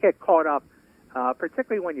can't get caught up,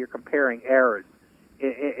 particularly when you're comparing eras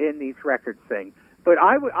in these record things. But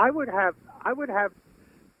I would have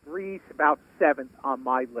Breeze about 7th on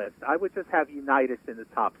my list. I would just have Unitas in the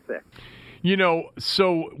top 6.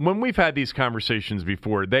 So when we've had these conversations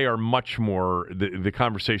before, they are much more, the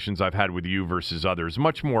conversations I've had with you versus others,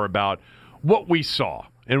 much more about what we saw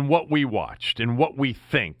and what we watched and what we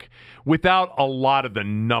think, without a lot of the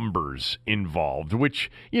numbers involved, which,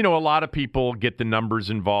 a lot of people get the numbers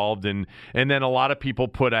involved, and then a lot of people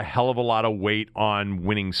put a hell of a lot of weight on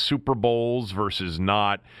winning Super Bowls versus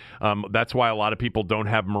not. That's why a lot of people don't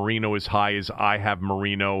have Marino as high as I have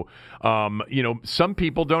Marino. Some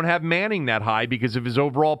people don't have Manning that high because of his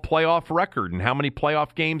overall playoff record and how many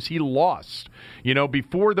playoff games he lost.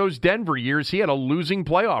 Before those Denver years, he had a losing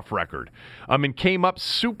playoff record, and came up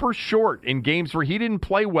super short in games where he didn't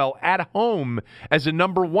play well at home as a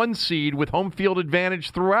number 1 seed with home field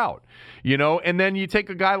advantage throughout. And then you take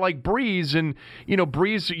a guy like Breeze, and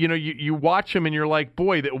Breeze, you watch him and you're like,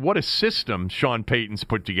 boy, what a system Sean Payton's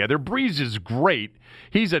put together. Breeze is great.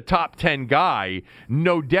 He's a top 10 guy,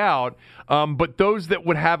 no doubt. But those that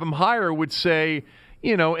would have him higher would say,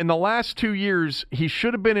 in the last 2 years, he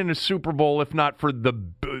should have been in a Super Bowl if not for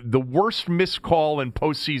the worst missed call in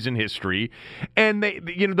postseason history. And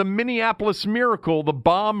the Minneapolis Miracle, the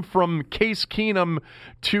bomb from Case Keenum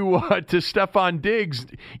to Stephon Diggs,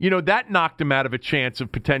 that knocked him out of a chance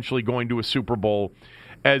of potentially going to a Super Bowl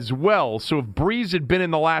as well. So if Breeze had been in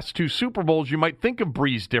the last 2 Super Bowls, you might think of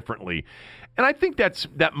Breeze differently. And I think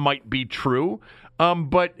that might be true.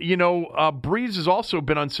 But Breeze has also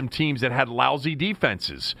been on some teams that had lousy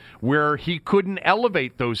defenses where he couldn't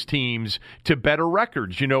elevate those teams to better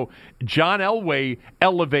records. John Elway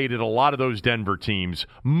elevated a lot of those Denver teams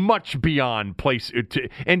much beyond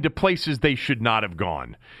into places they should not have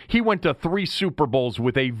gone. He went to 3 Super Bowls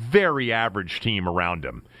with a very average team around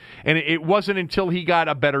him. And it wasn't until he got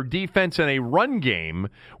a better defense and a run game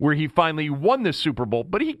where he finally won the Super Bowl.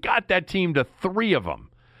 But he got that team to 3 of them.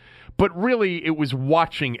 But really, it was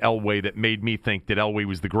watching Elway that made me think that Elway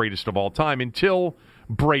was the greatest of all time until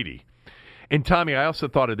Brady. And, Tommy, I also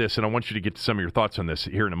thought of this, and I want you to get to some of your thoughts on this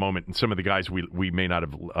here in a moment, and some of the guys we may not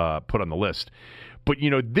have put on the list. But,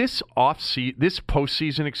 this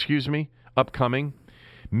postseason, upcoming,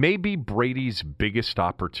 may be Brady's biggest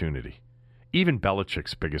opportunity. Even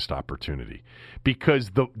Belichick's biggest opportunity,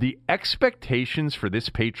 because the expectations for this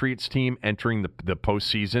Patriots team entering the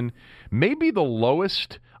postseason may be the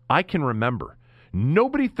lowest I can remember.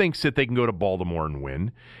 Nobody thinks that they can go to Baltimore and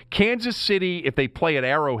win. Kansas City, if they play at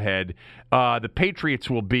Arrowhead, the Patriots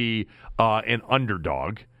will be an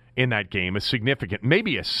underdog in that game, a significant,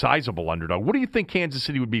 maybe a sizable underdog. What do you think Kansas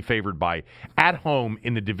City would be favored by at home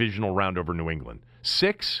in the divisional round over New England?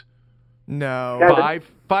 6? No.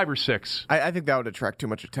 5 or 6? I think that would attract too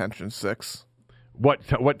much attention. 6. What,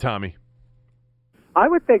 Tommy? I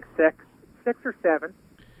would think 6 or 7.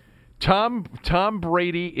 Tom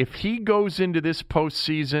Brady, if he goes into this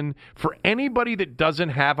postseason, for anybody that doesn't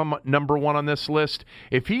have him number 1 on this list,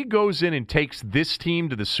 if he goes in and takes this team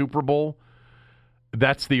to the Super Bowl,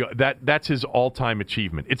 That's his all-time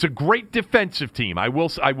achievement. It's a great defensive team. I will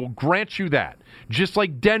grant you that. Just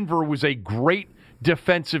like Denver was a great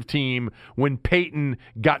defensive team when Peyton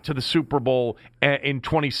got to the Super Bowl in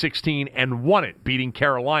 2016 and won it, beating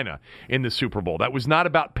Carolina in the Super Bowl. That was not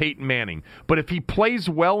about Peyton Manning. But if he plays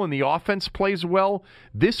well and the offense plays well,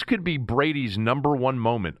 this could be Brady's number one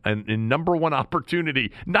moment and number one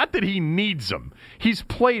opportunity. Not that he needs them. He's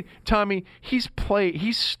played, Tommy, he's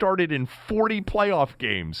started in 40 playoff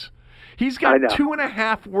games. He's got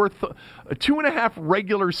 2.5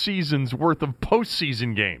 regular seasons worth of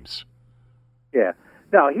postseason games. Yeah.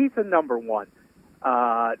 No, he's the number one.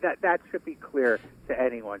 That should be clear to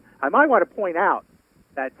anyone. I might want to point out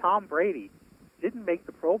that Tom Brady didn't make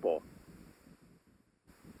the Pro Bowl.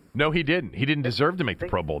 No, he didn't. He didn't deserve to make the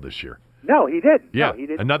Pro Bowl this year. No, he didn't. Yeah, no, he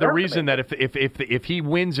didn't. Another reason that if he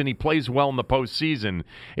wins and he plays well in the postseason,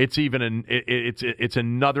 it's it's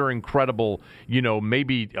another incredible,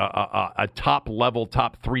 maybe a top level,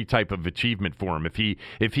 top 3 type of achievement for him if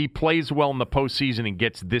he plays well in the postseason and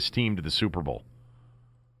gets this team to the Super Bowl.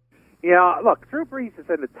 Yeah, look, Drew Brees is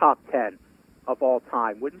in the top 10 of all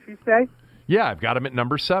time, wouldn't you say? Yeah, I've got him at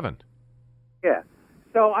number 7. Yeah.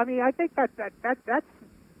 So I mean, I think that's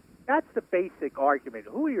the basic argument.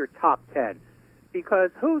 Who are your top 10? Because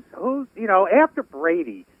who's after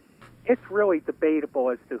Brady, it's really debatable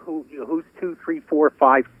as to who's 2, 3, 4,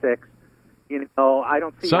 5, 6. I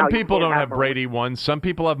don't see. Some people don't have Brady 1. Some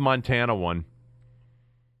people have Montana 1.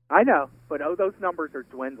 I know, but those numbers are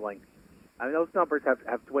dwindling. I mean, those numbers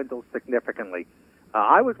have dwindled significantly.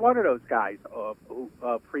 I was one of those guys who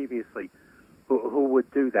previously who would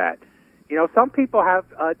do that. Some people have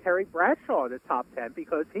Terry Bradshaw in the top 10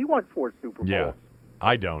 because he won 4 Super Bowls. Yeah,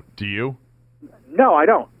 I don't. Do you? No, I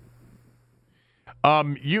don't.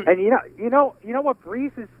 You know what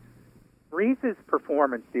Breeze's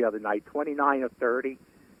performance the other night, 29 of 30.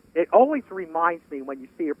 It always reminds me when you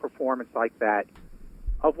see a performance like that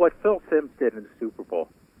of what Phil Simms did in the Super Bowl.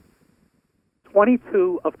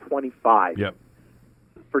 22 of 25. Yep.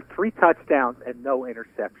 For 3 touchdowns and no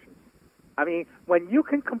interceptions. I mean, when you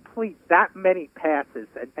can complete that many passes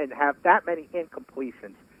and have that many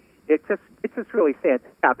incompletions, it just really stands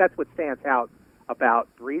out. That's what stands out about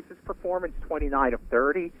Breeze's performance, 29 of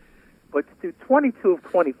 30, but to do 22 of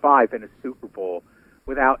 25 in a Super Bowl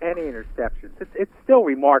without any interceptions, it's still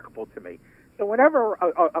remarkable to me. So whenever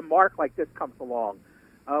a mark like this comes along,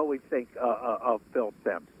 I always think of Phil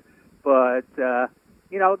Simms. But,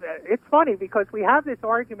 it's funny because we have this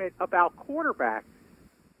argument about quarterbacks,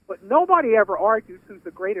 but nobody ever argues who's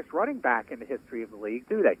the greatest running back in the history of the league,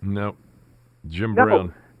 do they? No. Jim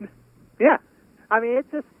Brown. Yeah. I mean,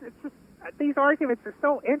 it's just these arguments are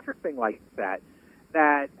so interesting like that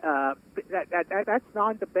that's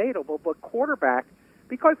non-debatable. But quarterback,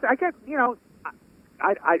 because I guess,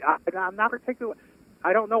 I'm not particular.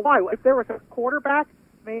 I don't know why. If there was a quarterback,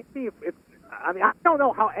 maybe I don't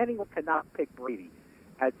know how anyone cannot pick Brady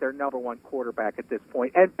as their number one quarterback at this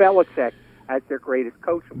point, and Belichick as their greatest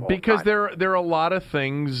coach of all because time. there are a lot of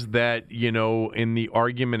things that, in the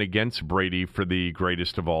argument against Brady for the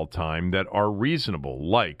greatest of all time that are reasonable.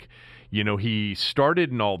 Like, he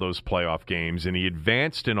started in all those playoff games and he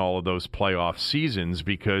advanced in all of those playoff seasons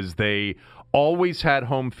because they always had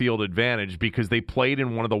home field advantage because they played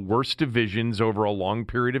in one of the worst divisions over a long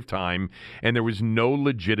period of time, and there was no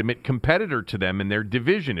legitimate competitor to them in their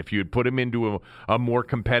division. If you had put him into a more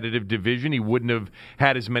competitive division, he wouldn't have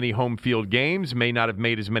had as many home field games, may not have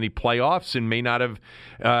made as many playoffs, and may not have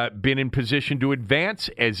been in position to advance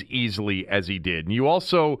as easily as he did. And you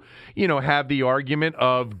also, have the argument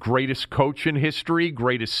of greatest coach in history,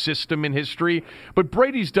 greatest system in history, but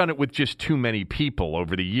Brady's done it with just too many people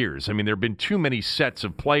over the years. I mean, there have been too many sets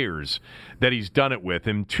of players that he's done it with,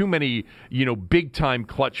 and too many, big-time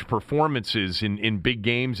clutch performances in big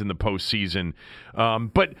games in the postseason.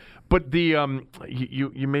 But the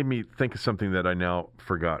you made me think of something that I now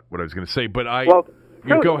forgot what I was going to say. But go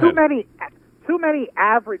ahead. Too many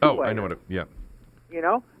average players. Oh, I know what. Yeah.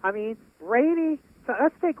 I mean, Brady. So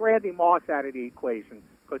let's take Randy Moss out of the equation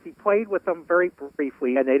because he played with them very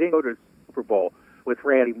briefly, and they didn't go to the Super Bowl with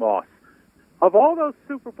Randy Moss. Of all those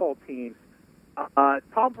Super Bowl teams,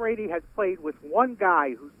 Tom Brady has played with one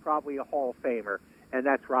guy who's probably a Hall of Famer, and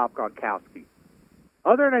that's Rob Gronkowski.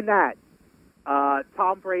 Other than that,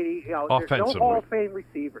 Tom Brady, there's no Hall of Fame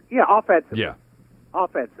receiver. Yeah, offensively. Yeah.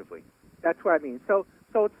 Offensively. That's what I mean. So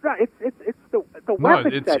it's not. It's the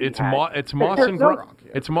weapons that he has. It's Moss and Gronk.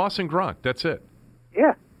 It's Moss and Gronk. That's it.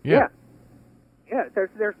 Yeah.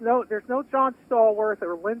 There's no John Stallworth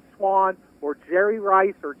or Lynn Swann or Jerry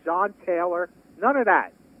Rice or John Taylor. None of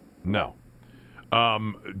that. No.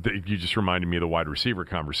 You just reminded me of the wide receiver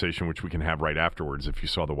conversation, which we can have right afterwards if you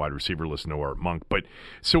saw the wide receiver list, to Art Monk. But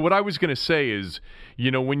so what I was going to say is,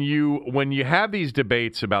 when you have these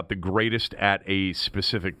debates about the greatest at a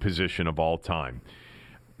specific position of all time,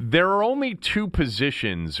 there are only two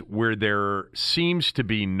positions where there seems to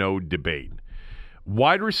be no debate.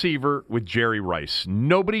 Wide receiver with Jerry Rice.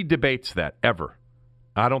 Nobody debates that ever.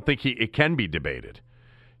 I don't think it can be debated.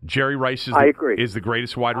 Jerry Rice is the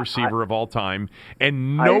greatest wide receiver of all time,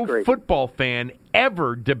 and no football fan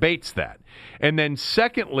ever debates that. And then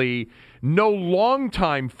secondly, no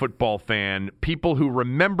longtime football fan, people who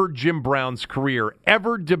remember Jim Brown's career,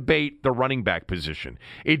 ever debate the running back position.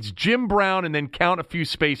 It's Jim Brown and then count a few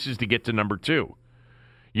spaces to get to number two.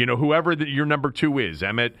 Whoever your number two is,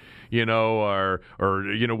 Emmett, or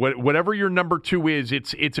whatever your number two is,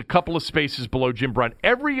 it's a couple of spaces below Jim Brown.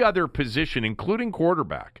 Every other position, including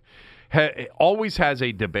quarterback, always has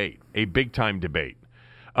a debate, a big-time debate,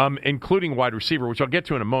 including wide receiver, which I'll get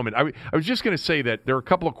to in a moment. I was just going to say that there are a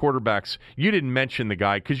couple of quarterbacks. You didn't mention the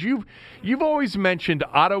guy because you've always mentioned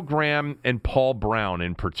Otto Graham and Paul Brown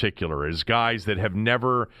in particular as guys that have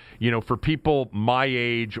never, for people my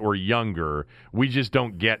age or younger, we just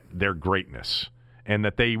don't get their greatness and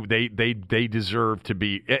that they deserve to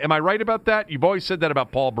be. Am I right about that? You've always said that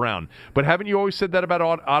about Paul Brown, but haven't you always said that about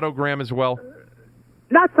Otto Graham as well?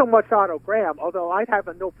 Not so much Otto Graham, although I'd have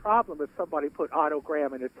no problem if somebody put Otto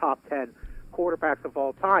Graham in the top 10 quarterbacks of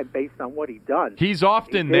all time based on what he's done. He's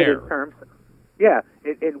often there.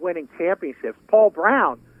 In winning championships. Paul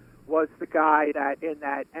Brown was the guy that in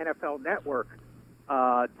that NFL Network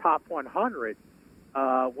top 100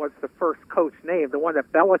 was the first coach named, the one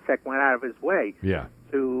that Belichick went out of his way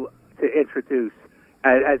to introduce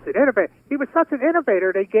as an innovator. He was such an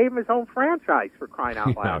innovator, they gave him his own franchise, for crying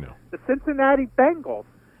out loud. The Cincinnati Bengals.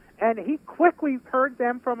 And he quickly turned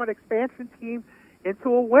them from an expansion team into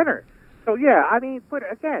a winner. So, but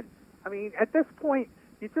again, at this point,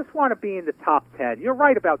 you just want to be in the top 10. You're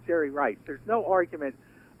right about Jerry Rice. There's no argument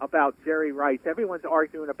about Jerry Rice. Everyone's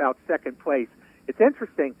arguing about second place. It's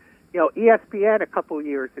interesting, ESPN a couple of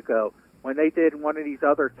years ago, when they did one of these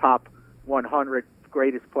other top 100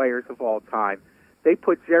 greatest players of all time, they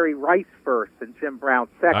put Jerry Rice first and Jim Brown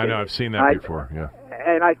second. I know, I've seen that before, yeah.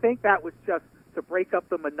 And I think that was just to break up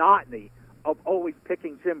the monotony of always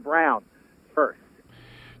picking Jim Brown first.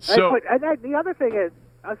 So, and then the other thing is,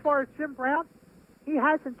 as far as Jim Brown, he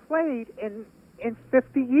hasn't played in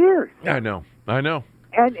 50 years. I know.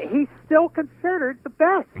 And he's still considered the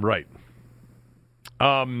best. Right.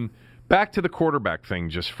 Back to the quarterback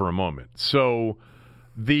thing just for a moment. So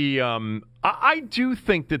I do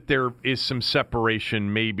think that there is some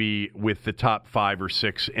separation maybe with the top 5 or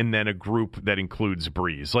 6 and then a group that includes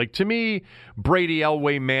Breeze. Like, to me, Brady,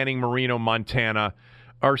 Elway, Manning, Marino, Montana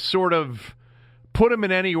are sort of, put them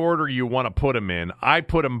in any order you want to put them in. I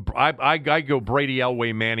go Brady,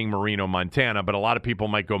 Elway, Manning, Marino, Montana, but a lot of people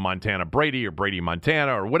might go Montana, Brady, or Brady,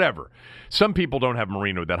 Montana, or whatever. Some people don't have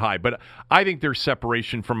Marino that high, but I think there's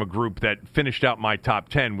separation from a group that finished out my top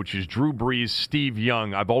 10, which is Drew Brees, Steve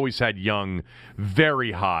Young. I've always had Young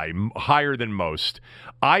very high, higher than most.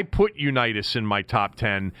 I put Unitas in my top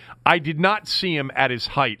 10. I did not see him at his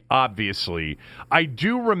height, obviously. I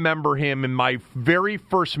do remember him in my very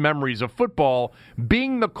first memories of football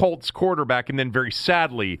being the Colts quarterback and then very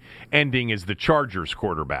sadly ending as the Chargers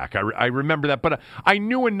quarterback. I remember that, but I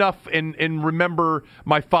knew enough and remember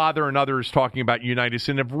my father and others talking about Unitas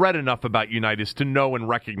and have read enough about Unitas to know and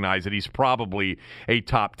recognize that he's probably a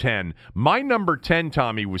top 10. My number 10,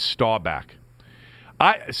 Tommy, was Staubach.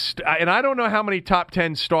 And I don't know how many top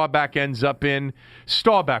 10 Staubach ends up in.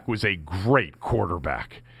 Staubach was a great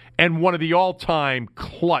quarterback and one of the all-time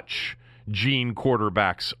clutch gene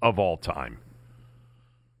quarterbacks of all time.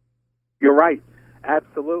 You're right.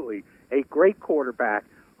 Absolutely. A great quarterback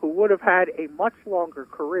who would have had a much longer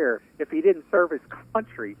career if he didn't serve his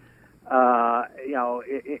country,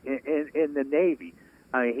 in the Navy.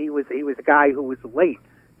 He was a guy who was late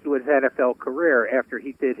to his NFL career after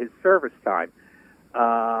he did his service time.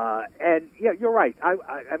 And yeah, you're right.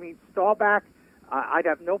 I mean, Staubach, I'd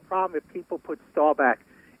have no problem if people put Staubach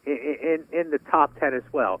in the top 10 as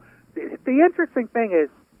well. The interesting thing is,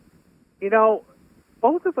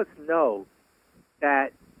 both of us know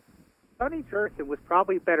that Sonny Jurgen was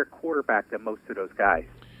probably a better quarterback than most of those guys.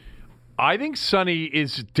 I think Sonny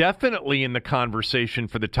is definitely in the conversation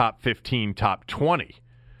for the top 15, top 20.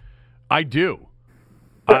 I do.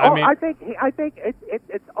 I think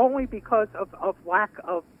it's only because of lack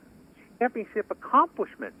of championship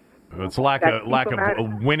accomplishments. It's lack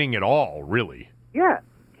of winning at all, really. Yeah,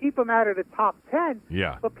 keep him out of the top 10.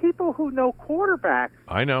 Yeah. But people who know quarterbacks,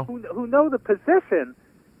 I know. who know the position,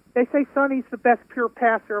 they say Sonny's the best pure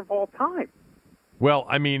passer of all time. Well,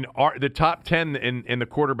 I mean, the top 10 and the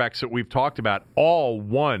quarterbacks that we've talked about all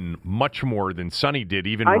won much more than Sonny did,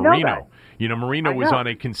 even I Marino. know that. You know, Marino was on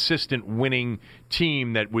a consistent winning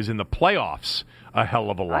team that was in the playoffs a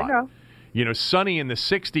hell of a lot. I know. You know, Sonny in the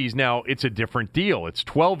 60s, now it's a different deal. It's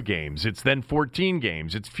 12 games. It's then 14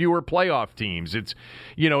 games. It's fewer playoff teams. It's,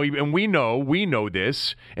 you know, and we know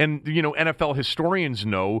this, and, you know, NFL historians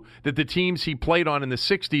know that the teams he played on in the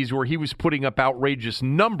 60s where he was putting up outrageous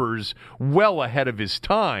numbers well ahead of his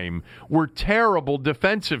time were terrible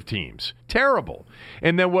defensive teams. Terrible.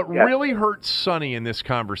 And then what really hurts Sonny in this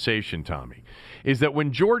conversation, Tommy, is that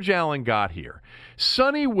when George Allen got here,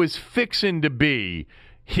 Sonny was fixing to be,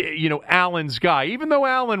 you know, Allen's guy, even though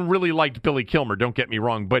Allen really liked Billy Kilmer, don't get me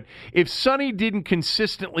wrong. But if Sonny didn't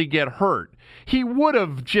consistently get hurt, he would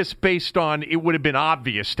have, just based on, it would have been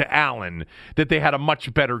obvious to Allen that they had a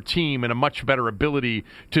much better team and a much better ability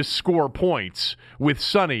to score points with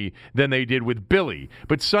Sonny than they did with Billy.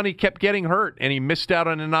 But Sonny kept getting hurt, and he missed out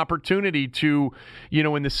on an opportunity to, you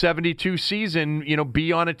know, in the 72 season, you know,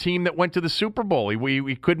 be on a team that went to the Super Bowl.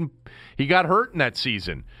 He got hurt in that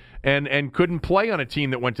season. And couldn't play on a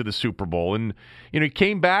team that went to the Super Bowl. And, you know, he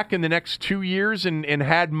came back in the next 2 years and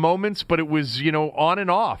had moments, but it was, you know, on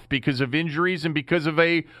and off because of injuries and because of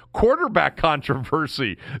a quarterback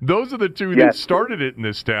controversy. Those are the two that started it in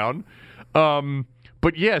this town.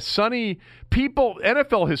 But, yes, Sonny,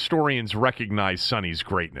 NFL historians recognize Sonny's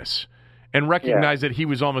greatness and recognize that he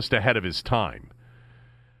was almost ahead of his time.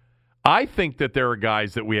 I think that there are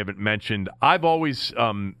guys that we haven't mentioned. I've always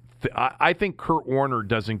I think Kurt Warner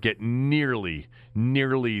doesn't get nearly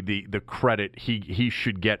the credit he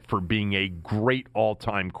should get for being a great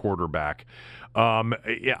all-time quarterback.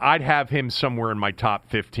 I'd have him somewhere in my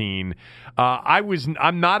top 15.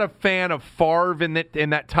 I'm not a fan of Favre in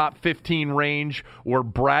that top 15 range, or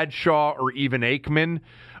Bradshaw, or even Aikman.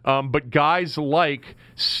 But guys like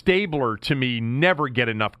Stabler, to me, never get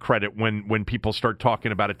enough credit when people start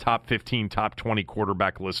talking about a top 15, top 20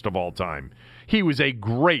 quarterback list of all time. He was a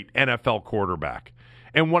great NFL quarterback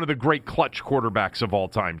and one of the great clutch quarterbacks of all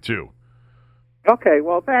time, too. Okay,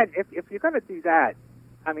 well, then, if you're going to do that,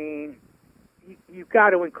 I mean, you've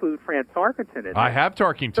got to include Fran Tarkenton in it. I have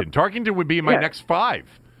Tarkenton. Tarkenton would be in my next five.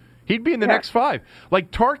 He'd be in the next five.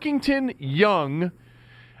 Like Tarkenton, Young,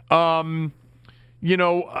 I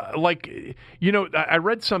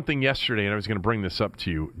read something yesterday, and I was going to bring this up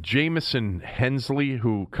to you. Jamison Hensley,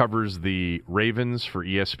 who covers the Ravens for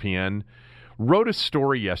ESPN, wrote a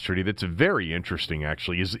story yesterday that's very interesting,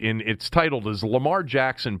 actually. It's titled, "Is Lamar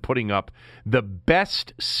Jackson putting up the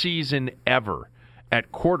best season ever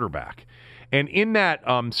at quarterback?" And in that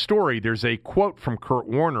story, there's a quote from Kurt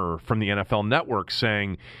Warner from the NFL Network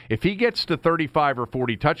saying, if he gets to 35 or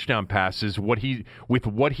 40 touchdown passes, with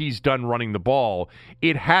what he's done running the ball,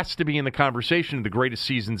 it has to be in the conversation of the greatest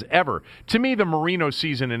seasons ever. To me, the Marino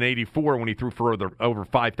season in '84, when he threw for over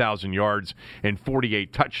 5,000 yards and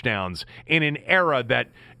 48 touchdowns in an era that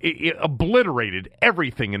it obliterated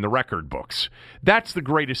everything in the record books. That's the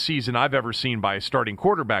greatest season I've ever seen by a starting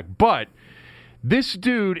quarterback. But this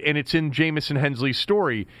dude, and it's in Jamison Hensley's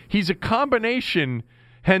story, he's a combination,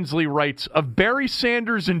 Hensley writes, of Barry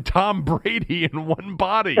Sanders and Tom Brady in one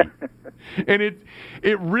body. And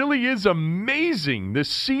it really is amazing, the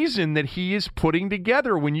season that he is putting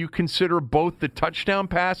together when you consider both the touchdown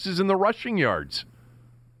passes and the rushing yards.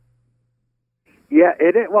 Yeah,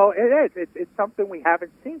 it is. Well, it is. It's something we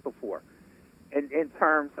haven't seen before in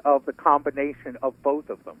terms of the combination of both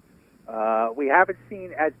of them. We haven't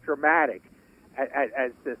seen as dramatic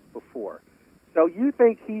as this before. So you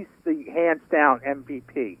think he's the hands-down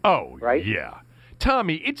MVP? Oh, right? Yeah.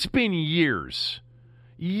 Tommy, it's been years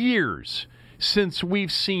since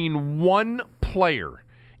we've seen one player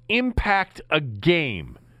impact a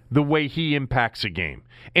game the way he impacts a game.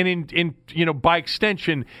 And by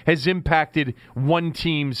extension has impacted one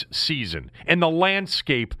team's season and the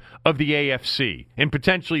landscape of the AFC and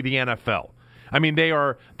potentially the NFL. I mean, they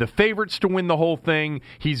are the favorites to win the whole thing.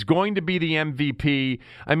 He's going to be the MVP.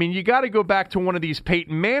 I mean, you got to go back to one of these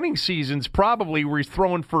Peyton Manning seasons probably where he's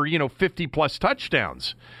throwing for, 50-plus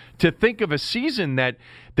touchdowns to think of a season that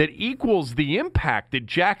equals the impact that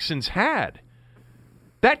Jackson's had.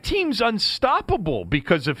 That team's unstoppable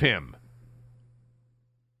because of him.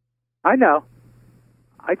 I know.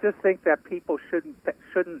 I just think that people shouldn't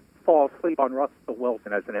fall asleep on Russell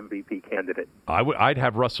Wilson as an MVP candidate. I'd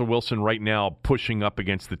have Russell Wilson right now pushing up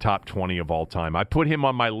against the top 20 of all time. I put him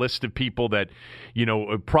on my list of people that,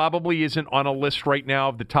 probably isn't on a list right now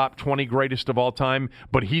of the top 20 greatest of all time,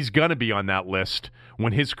 but he's going to be on that list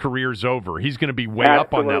when his career's over. He's going to be way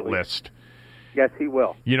up on that list. Yes, he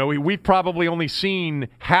will. We've probably only seen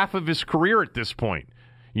half of his career at this point.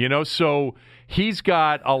 So he's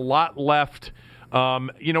got a lot left.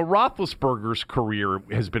 Roethlisberger's career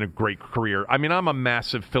has been a great career. I mean, I'm a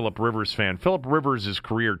massive Phillip Rivers fan. Phillip Rivers'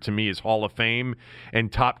 career, to me, is Hall of Fame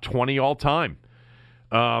and top 20 all time.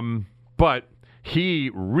 But he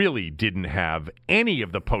really didn't have any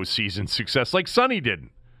of the postseason success like Sonny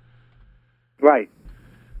didn't. Right.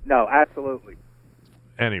 No, absolutely.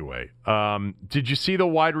 Anyway, did you see the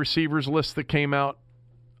wide receivers list that came out?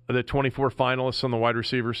 The 24 finalists on the wide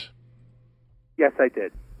receivers? Yes, I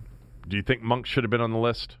did. Do you think Monk should have been on the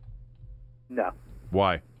list? No.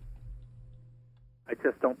 Why? I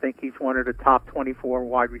just don't think he's one of the top 24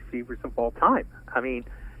 wide receivers of all time. I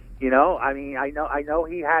know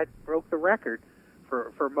he broke the record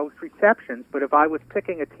for most receptions, but if I was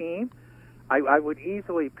picking a team, I would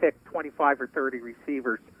easily pick 25 or 30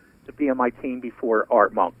 receivers to be on my team before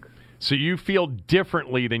Art Monk. So you feel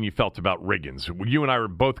differently than you felt about Riggins. You and I were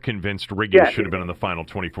both convinced Riggins should have been on the final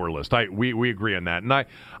 24 list. We agree on that. And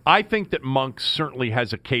I think that Monk certainly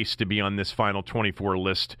has a case to be on this final 24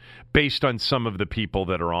 list based on some of the people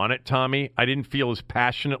that are on it, Tommy. I didn't feel as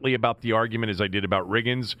passionately about the argument as I did about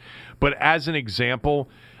Riggins. But as an example,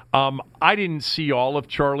 I didn't see all of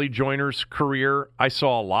Charlie Joyner's career. I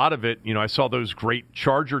saw a lot of it. I saw those great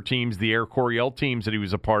Charger teams, the Air Coryell teams that he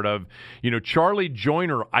was a part of. Charlie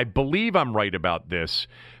Joyner, I believe I'm right about this,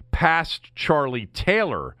 passed Charlie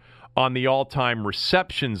Taylor on the all-time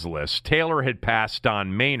receptions list. Taylor had passed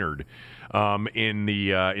Don Maynard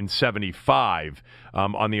in 75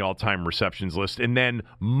 on the all-time receptions list. And then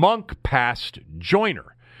Monk passed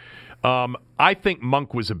Joyner. I think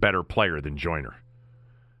Monk was a better player than Joyner.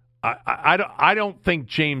 I don't think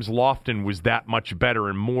James Lofton was that much better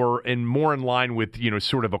and more in line with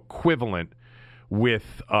sort of equivalent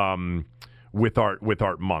with Art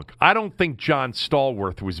Monk. I don't think John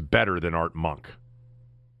Stallworth was better than Art Monk.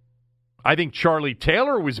 I think Charlie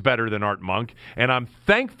Taylor was better than Art Monk, and I'm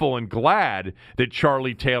thankful and glad that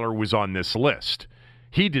Charlie Taylor was on this list.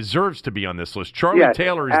 He deserves to be on this list. Charlie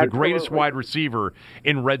Taylor is the greatest wide receiver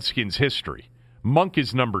in Redskins history. Monk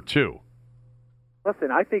is number 2.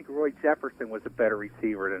 Listen, I think Roy Jefferson was a better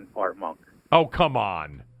receiver than Art Monk. Oh, come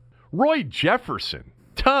on. Roy Jefferson.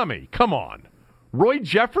 Tommy, come on. Roy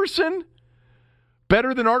Jefferson?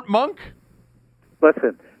 Better than Art Monk?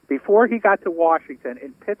 Listen, before he got to Washington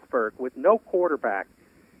in Pittsburgh with no quarterback.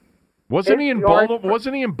 Wasn't he in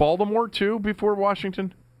Baltimore too before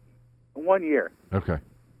Washington? 1 year. Okay.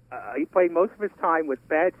 He played most of his time with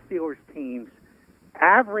bad Steelers teams.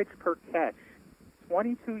 Average per catch,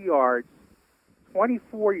 22 yards.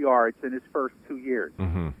 24 yards in his first 2 years.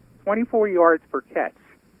 Mm-hmm. 24 yards per catch.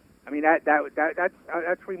 I mean,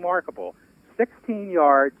 that's remarkable. 16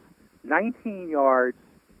 yards, 19 yards,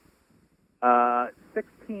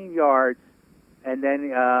 16 yards, and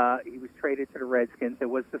then he was traded to the Redskins. It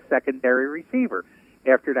was the secondary receiver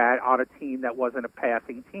after that on a team that wasn't a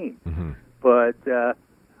passing team. Mm-hmm. But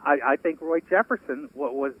I think Roy Jefferson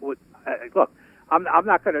look, I'm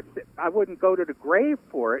not going to. I wouldn't go to the grave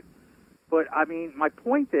for it. But, I mean, my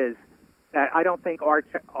point is that I don't think Art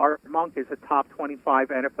Monk is a top 25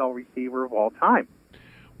 NFL receiver of all time.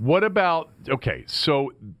 What about, okay,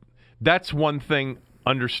 so that's one thing,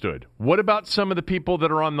 understood. What about some of the people that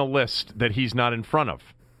are on the list that he's not in front of?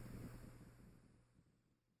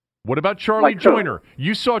 What about Charlie Joyner?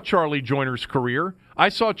 You saw Charlie Joyner's career. I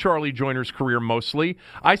saw Charlie Joyner's career mostly.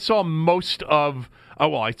 I saw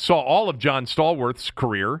I saw all of John Stallworth's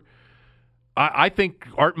career. I think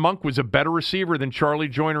Art Monk was a better receiver than Charlie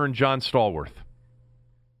Joyner and John Stallworth.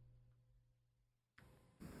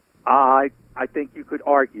 I think you could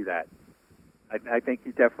argue that. I think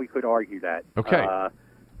you definitely could argue that. Okay.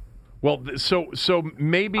 Well, so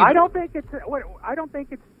maybe I don't think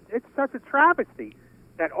it's such a travesty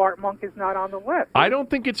that Art Monk is not on the list. I don't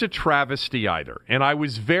think it's a travesty either. And I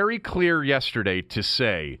was very clear yesterday to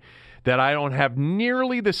say that I don't have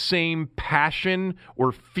nearly the same passion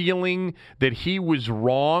or feeling that he was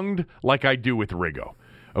wronged like I do with Riggo.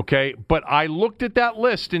 Okay? But I looked at that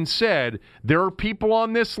list and said, there are people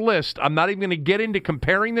on this list. I'm not even going to get into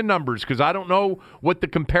comparing the numbers because I don't know what the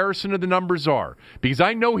comparison of the numbers are. Because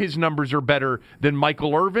I know his numbers are better than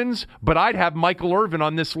Michael Irvin's, but I'd have Michael Irvin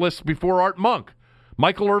on this list before Art Monk.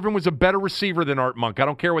 Michael Irvin was a better receiver than Art Monk. I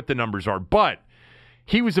don't care what the numbers are. But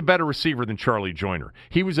He was a better receiver than Charlie Joyner.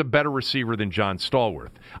 He was a better receiver than John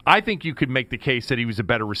Stallworth. I think you could make the case that he was a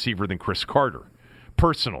better receiver than Chris Carter,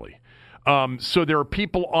 personally. So there are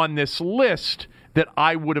people on this list that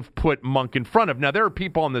I would have put Monk in front of. Now, there are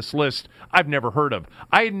people on this list I've never heard of.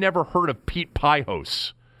 I had never heard of Pete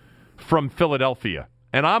Pijos from Philadelphia.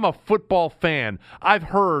 And I'm a football fan. I've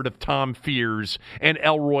heard of Tom Fears and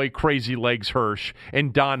Elroy Crazy Legs Hirsch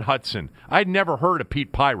and Don Hudson. I'd never heard of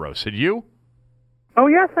Pete Pijos. Had you? Oh,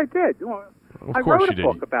 yes, I did. Of I course wrote you a did.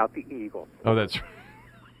 book about the Eagles. Oh, that's right.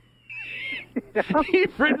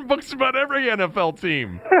 You've written books about every NFL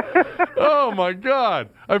team. Oh, my God.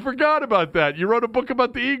 I forgot about that. You wrote a book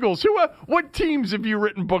about the Eagles. What teams have you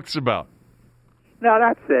written books about? No,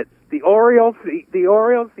 that's it. The Orioles, the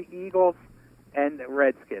Eagles, and the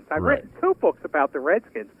Redskins. I've written 2 books about the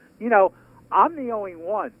Redskins. You know, I'm the only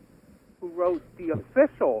one who wrote the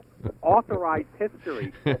official authorized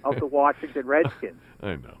history of the Washington Redskins.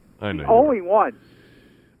 I know. The only one.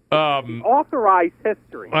 Authorized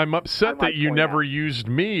history. I'm upset that you never used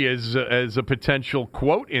me as a potential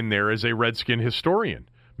quote in there as a Redskin historian.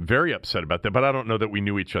 Very upset about that, but I don't know that we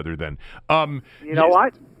knew each other then. You know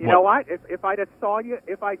what? Know what? If I saw you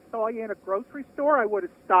in a grocery store, I would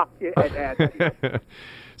have stopped you and asked you.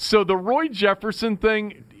 So the Roy Jefferson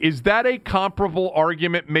thing, is that a comparable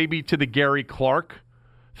argument maybe to the Gary Clark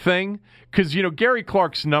thing? Because, you know, Gary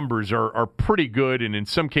Clark's numbers are pretty good and in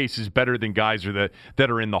some cases better than guys that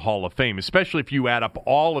are in the Hall of Fame, especially if you add up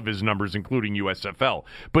all of his numbers, including USFL.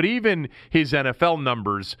 But even his NFL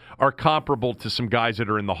numbers are comparable to some guys that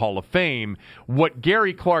are in the Hall of Fame. What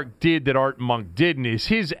Gary Clark did that Art Monk didn't is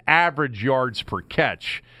his average yards per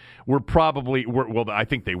catch I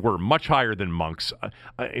think they were much higher than Monk's.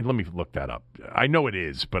 Let me look that up. I know it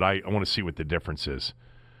is, but I want to see what the difference is.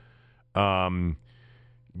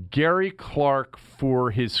 Gary Clark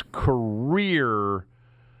for his career,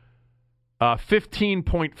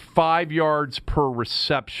 15.5 yards per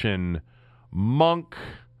reception. Monk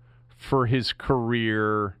for his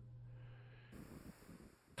career,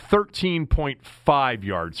 13.5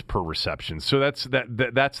 yards per reception. So that's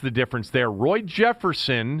the difference there. Roy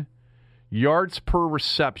Jefferson, yards per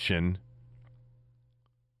reception,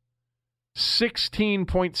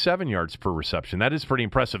 16.7 yards per reception. That is pretty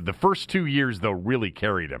impressive. The first 2 years, though, really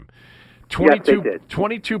carried him.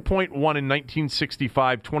 22.1 in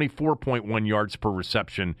 1965, 24.1 yards per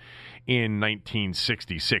reception in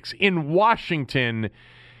 1966. In Washington,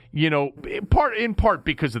 you know, in part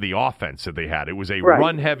because of the offense that they had. It was a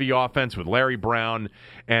run-heavy offense with Larry Brown,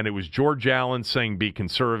 and it was George Allen saying be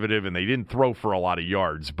conservative, and they didn't throw for a lot of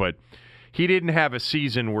yards, but he didn't have a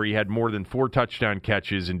season where he had more than 4 touchdown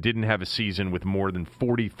catches and didn't have a season with more than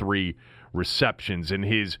 43 receptions, and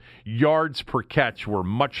his yards per catch were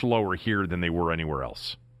much lower here than they were anywhere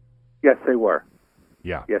else. Yes, they were.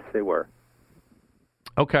 Yeah. Yes, they were.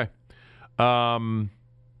 Okay. I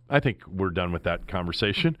think we're done with that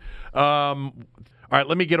conversation. All right,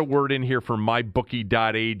 let me get a word in here from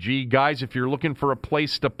MyBookie.ag. Guys, if you're looking for a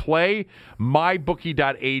place to play,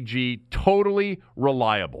 MyBookie.ag, totally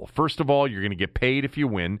reliable. First of all, you're going to get paid if you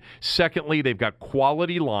win. Secondly, they've got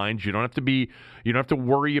quality lines. You don't have to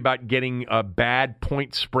worry about getting bad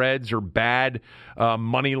point spreads or bad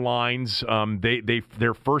money lines.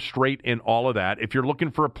 They're first rate in all of that. If you're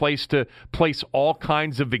looking for a place to place all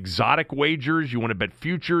kinds of exotic wagers, you want to bet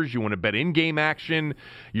futures, you want to bet in-game action,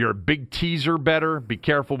 you're a big teaser bettor, be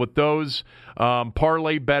careful with those.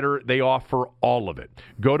 Parlay better, they offer all of it.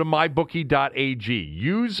 Go to mybookie.ag.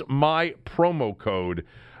 Use my promo code,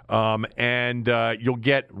 and you'll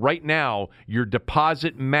get, right now, your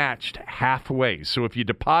deposit matched halfway. So if you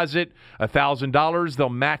deposit $1,000, they'll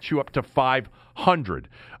match you up to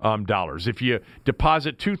 $500. If you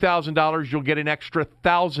deposit $2,000, you'll get an extra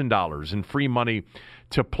 $1,000 in free money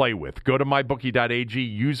to play with. Go to mybookie.ag.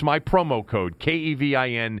 Use my promo code,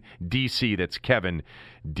 KEVINDC. That's Kevin,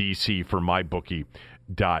 DC, for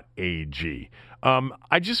mybookie.ag.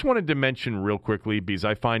 I just wanted to mention real quickly, because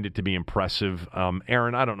I find it to be impressive.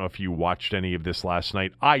 Aaron, I don't know if you watched any of this last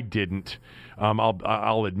night. I didn't.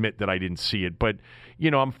 I'll admit that I didn't see it. But,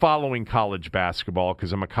 you know, I'm following college basketball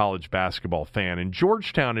because I'm a college basketball fan. And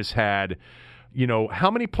Georgetown has had, you know,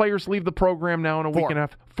 how many players leave the program now in a week and a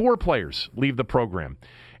half? 4 players leave the program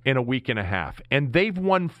in a week and a half. And they've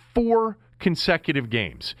won 4 consecutive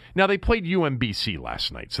games. Now, they played UMBC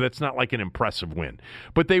last night, so that's not like an impressive win.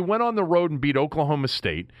 But they went on the road and beat Oklahoma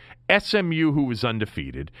State, SMU, who was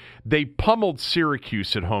undefeated. They pummeled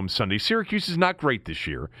Syracuse at home Sunday. Syracuse is not great this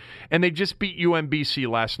year, and they just beat UMBC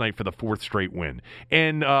last night for the 4th straight win.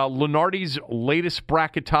 And Lunardi's latest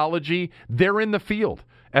bracketology, they're in the field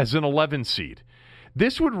as an 11 seed.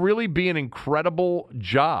 This would really be an incredible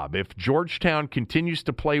job if Georgetown continues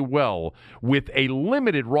to play well with a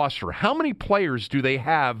limited roster. How many players do they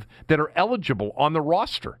have that are eligible on the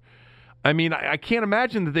roster? I mean, I can't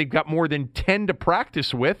imagine that they've got more than 10 to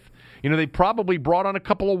practice with. They probably brought on a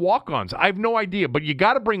couple of walk-ons. I have no idea, but you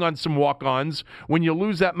got to bring on some walk-ons when you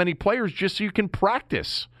lose that many players just so you can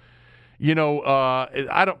practice. It's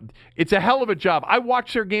a hell of a job. I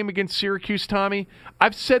watched their game against Syracuse, Tommy.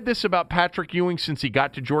 I've said this about Patrick Ewing since he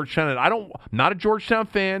got to Georgetown, and I'm not a Georgetown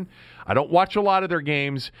fan. I don't watch a lot of their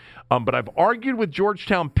games, but I've argued with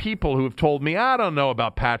Georgetown people who have told me, I don't know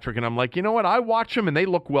about Patrick, and I'm like, you know what? I watch them, and they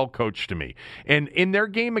look well coached to me. And in their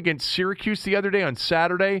game against Syracuse the other day on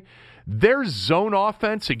Saturday, their zone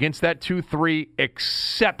offense against that 2-3,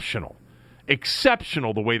 exceptional.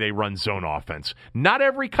 Exceptional the way they run zone offense. Not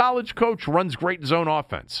every college coach runs great zone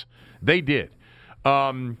offense. They did.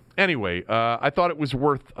 Anyway, I thought it was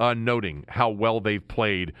worth noting how well they've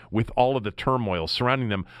played with all of the turmoil surrounding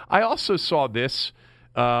them. I also saw this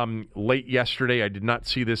late yesterday. I did not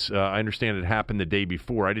see this. I understand it happened the day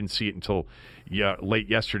before. I didn't see it until late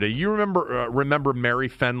yesterday. You remember Mary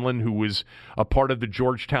Fenlon, who was a part of the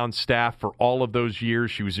Georgetown staff for all of those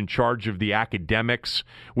years. She was in charge of the academics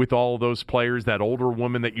with all of those players, that older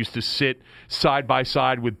woman that used to sit side by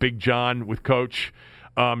side with Big John, with Coach.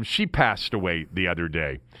 She passed away the other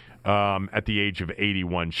day at the age of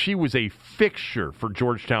 81. She was a fixture for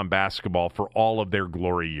Georgetown basketball for all of their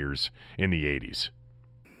glory years in the 80s.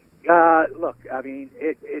 Look, I mean,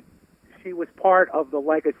 she was part of the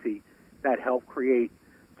legacy that helped create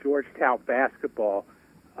Georgetown basketball.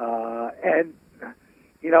 And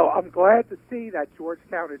I'm glad to see that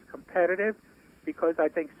Georgetown is competitive, because I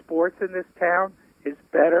think sports in this town is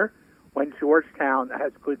better when Georgetown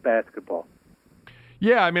has good basketball.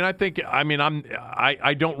 Yeah,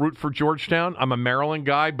 I don't root for Georgetown. I'm a Maryland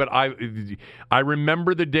guy, but I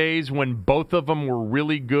remember the days when both of them were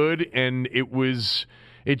really good, and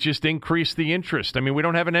it just increased the interest. I mean, we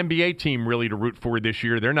don't have an NBA team really to root for this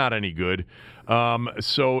year. They're not any good.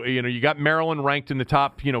 So you got Maryland ranked in the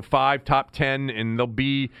top 5, top 10, and they'll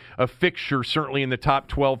be a fixture certainly in the top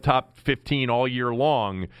 12, top 15 all year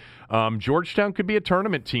long. Georgetown could be a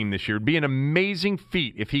tournament team this year. It'd be an amazing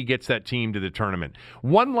feat if he gets that team to the tournament.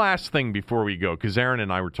 One last thing before we go, because Aaron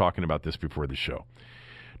and I were talking about this before the show.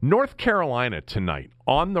 North Carolina tonight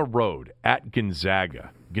on the road at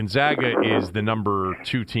Gonzaga. Gonzaga is the number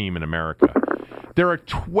 2 team in America. They're a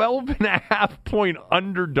 12.5-point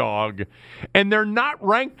underdog, and they're not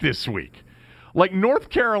ranked this week. Like, North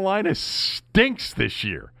Carolina stinks this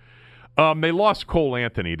year. They lost Cole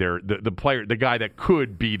Anthony, the player, the guy that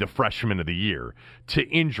could be the freshman of the year, to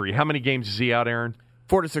injury. How many games is he out, Aaron?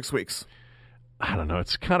 4 to 6 weeks. I don't know.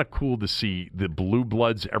 It's kind of cool to see the Blue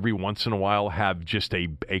Bloods every once in a while have just a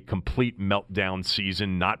complete meltdown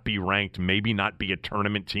season, not be ranked, maybe not be a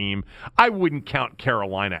tournament team. I wouldn't count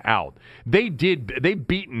Carolina out. They've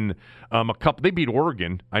beaten they beat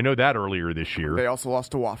Oregon. I know that earlier this year. They also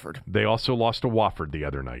lost to Wofford. The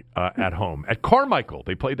other night at home at Carmichael.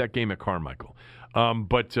 They played that game at Carmichael.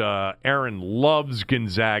 But Aaron loves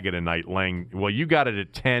Gonzaga tonight, Lang. Well, you got it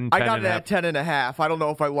at 10. I got it at 10.5. I don't know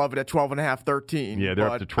if I love it at 12.5, 13. Yeah, they're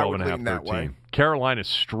up to 12.5, 13. Carolina's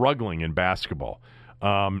struggling in basketball.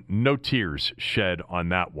 No tears shed on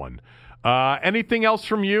that one. Anything else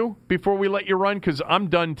from you before we let you run? Because I'm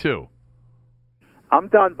done too. I'm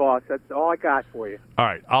done, boss. That's all I got for you. All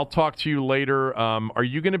right. I'll talk to you later. Are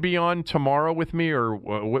you going to be on tomorrow with me, or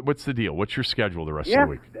what's the deal? What's your schedule the rest of the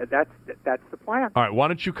week? That's the plan. All right. Why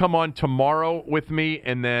don't you come on tomorrow with me,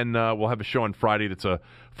 and then we'll have a show on Friday that's a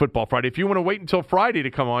Football Friday. If you want to wait until Friday to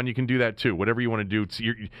come on, you can do that too. Whatever you want to do.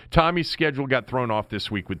 Tommy's schedule got thrown off this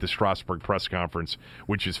week with the Strasburg press conference,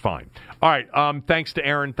 which is fine. All right. Thanks to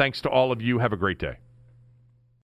Aaron. Thanks to all of you. Have a great day.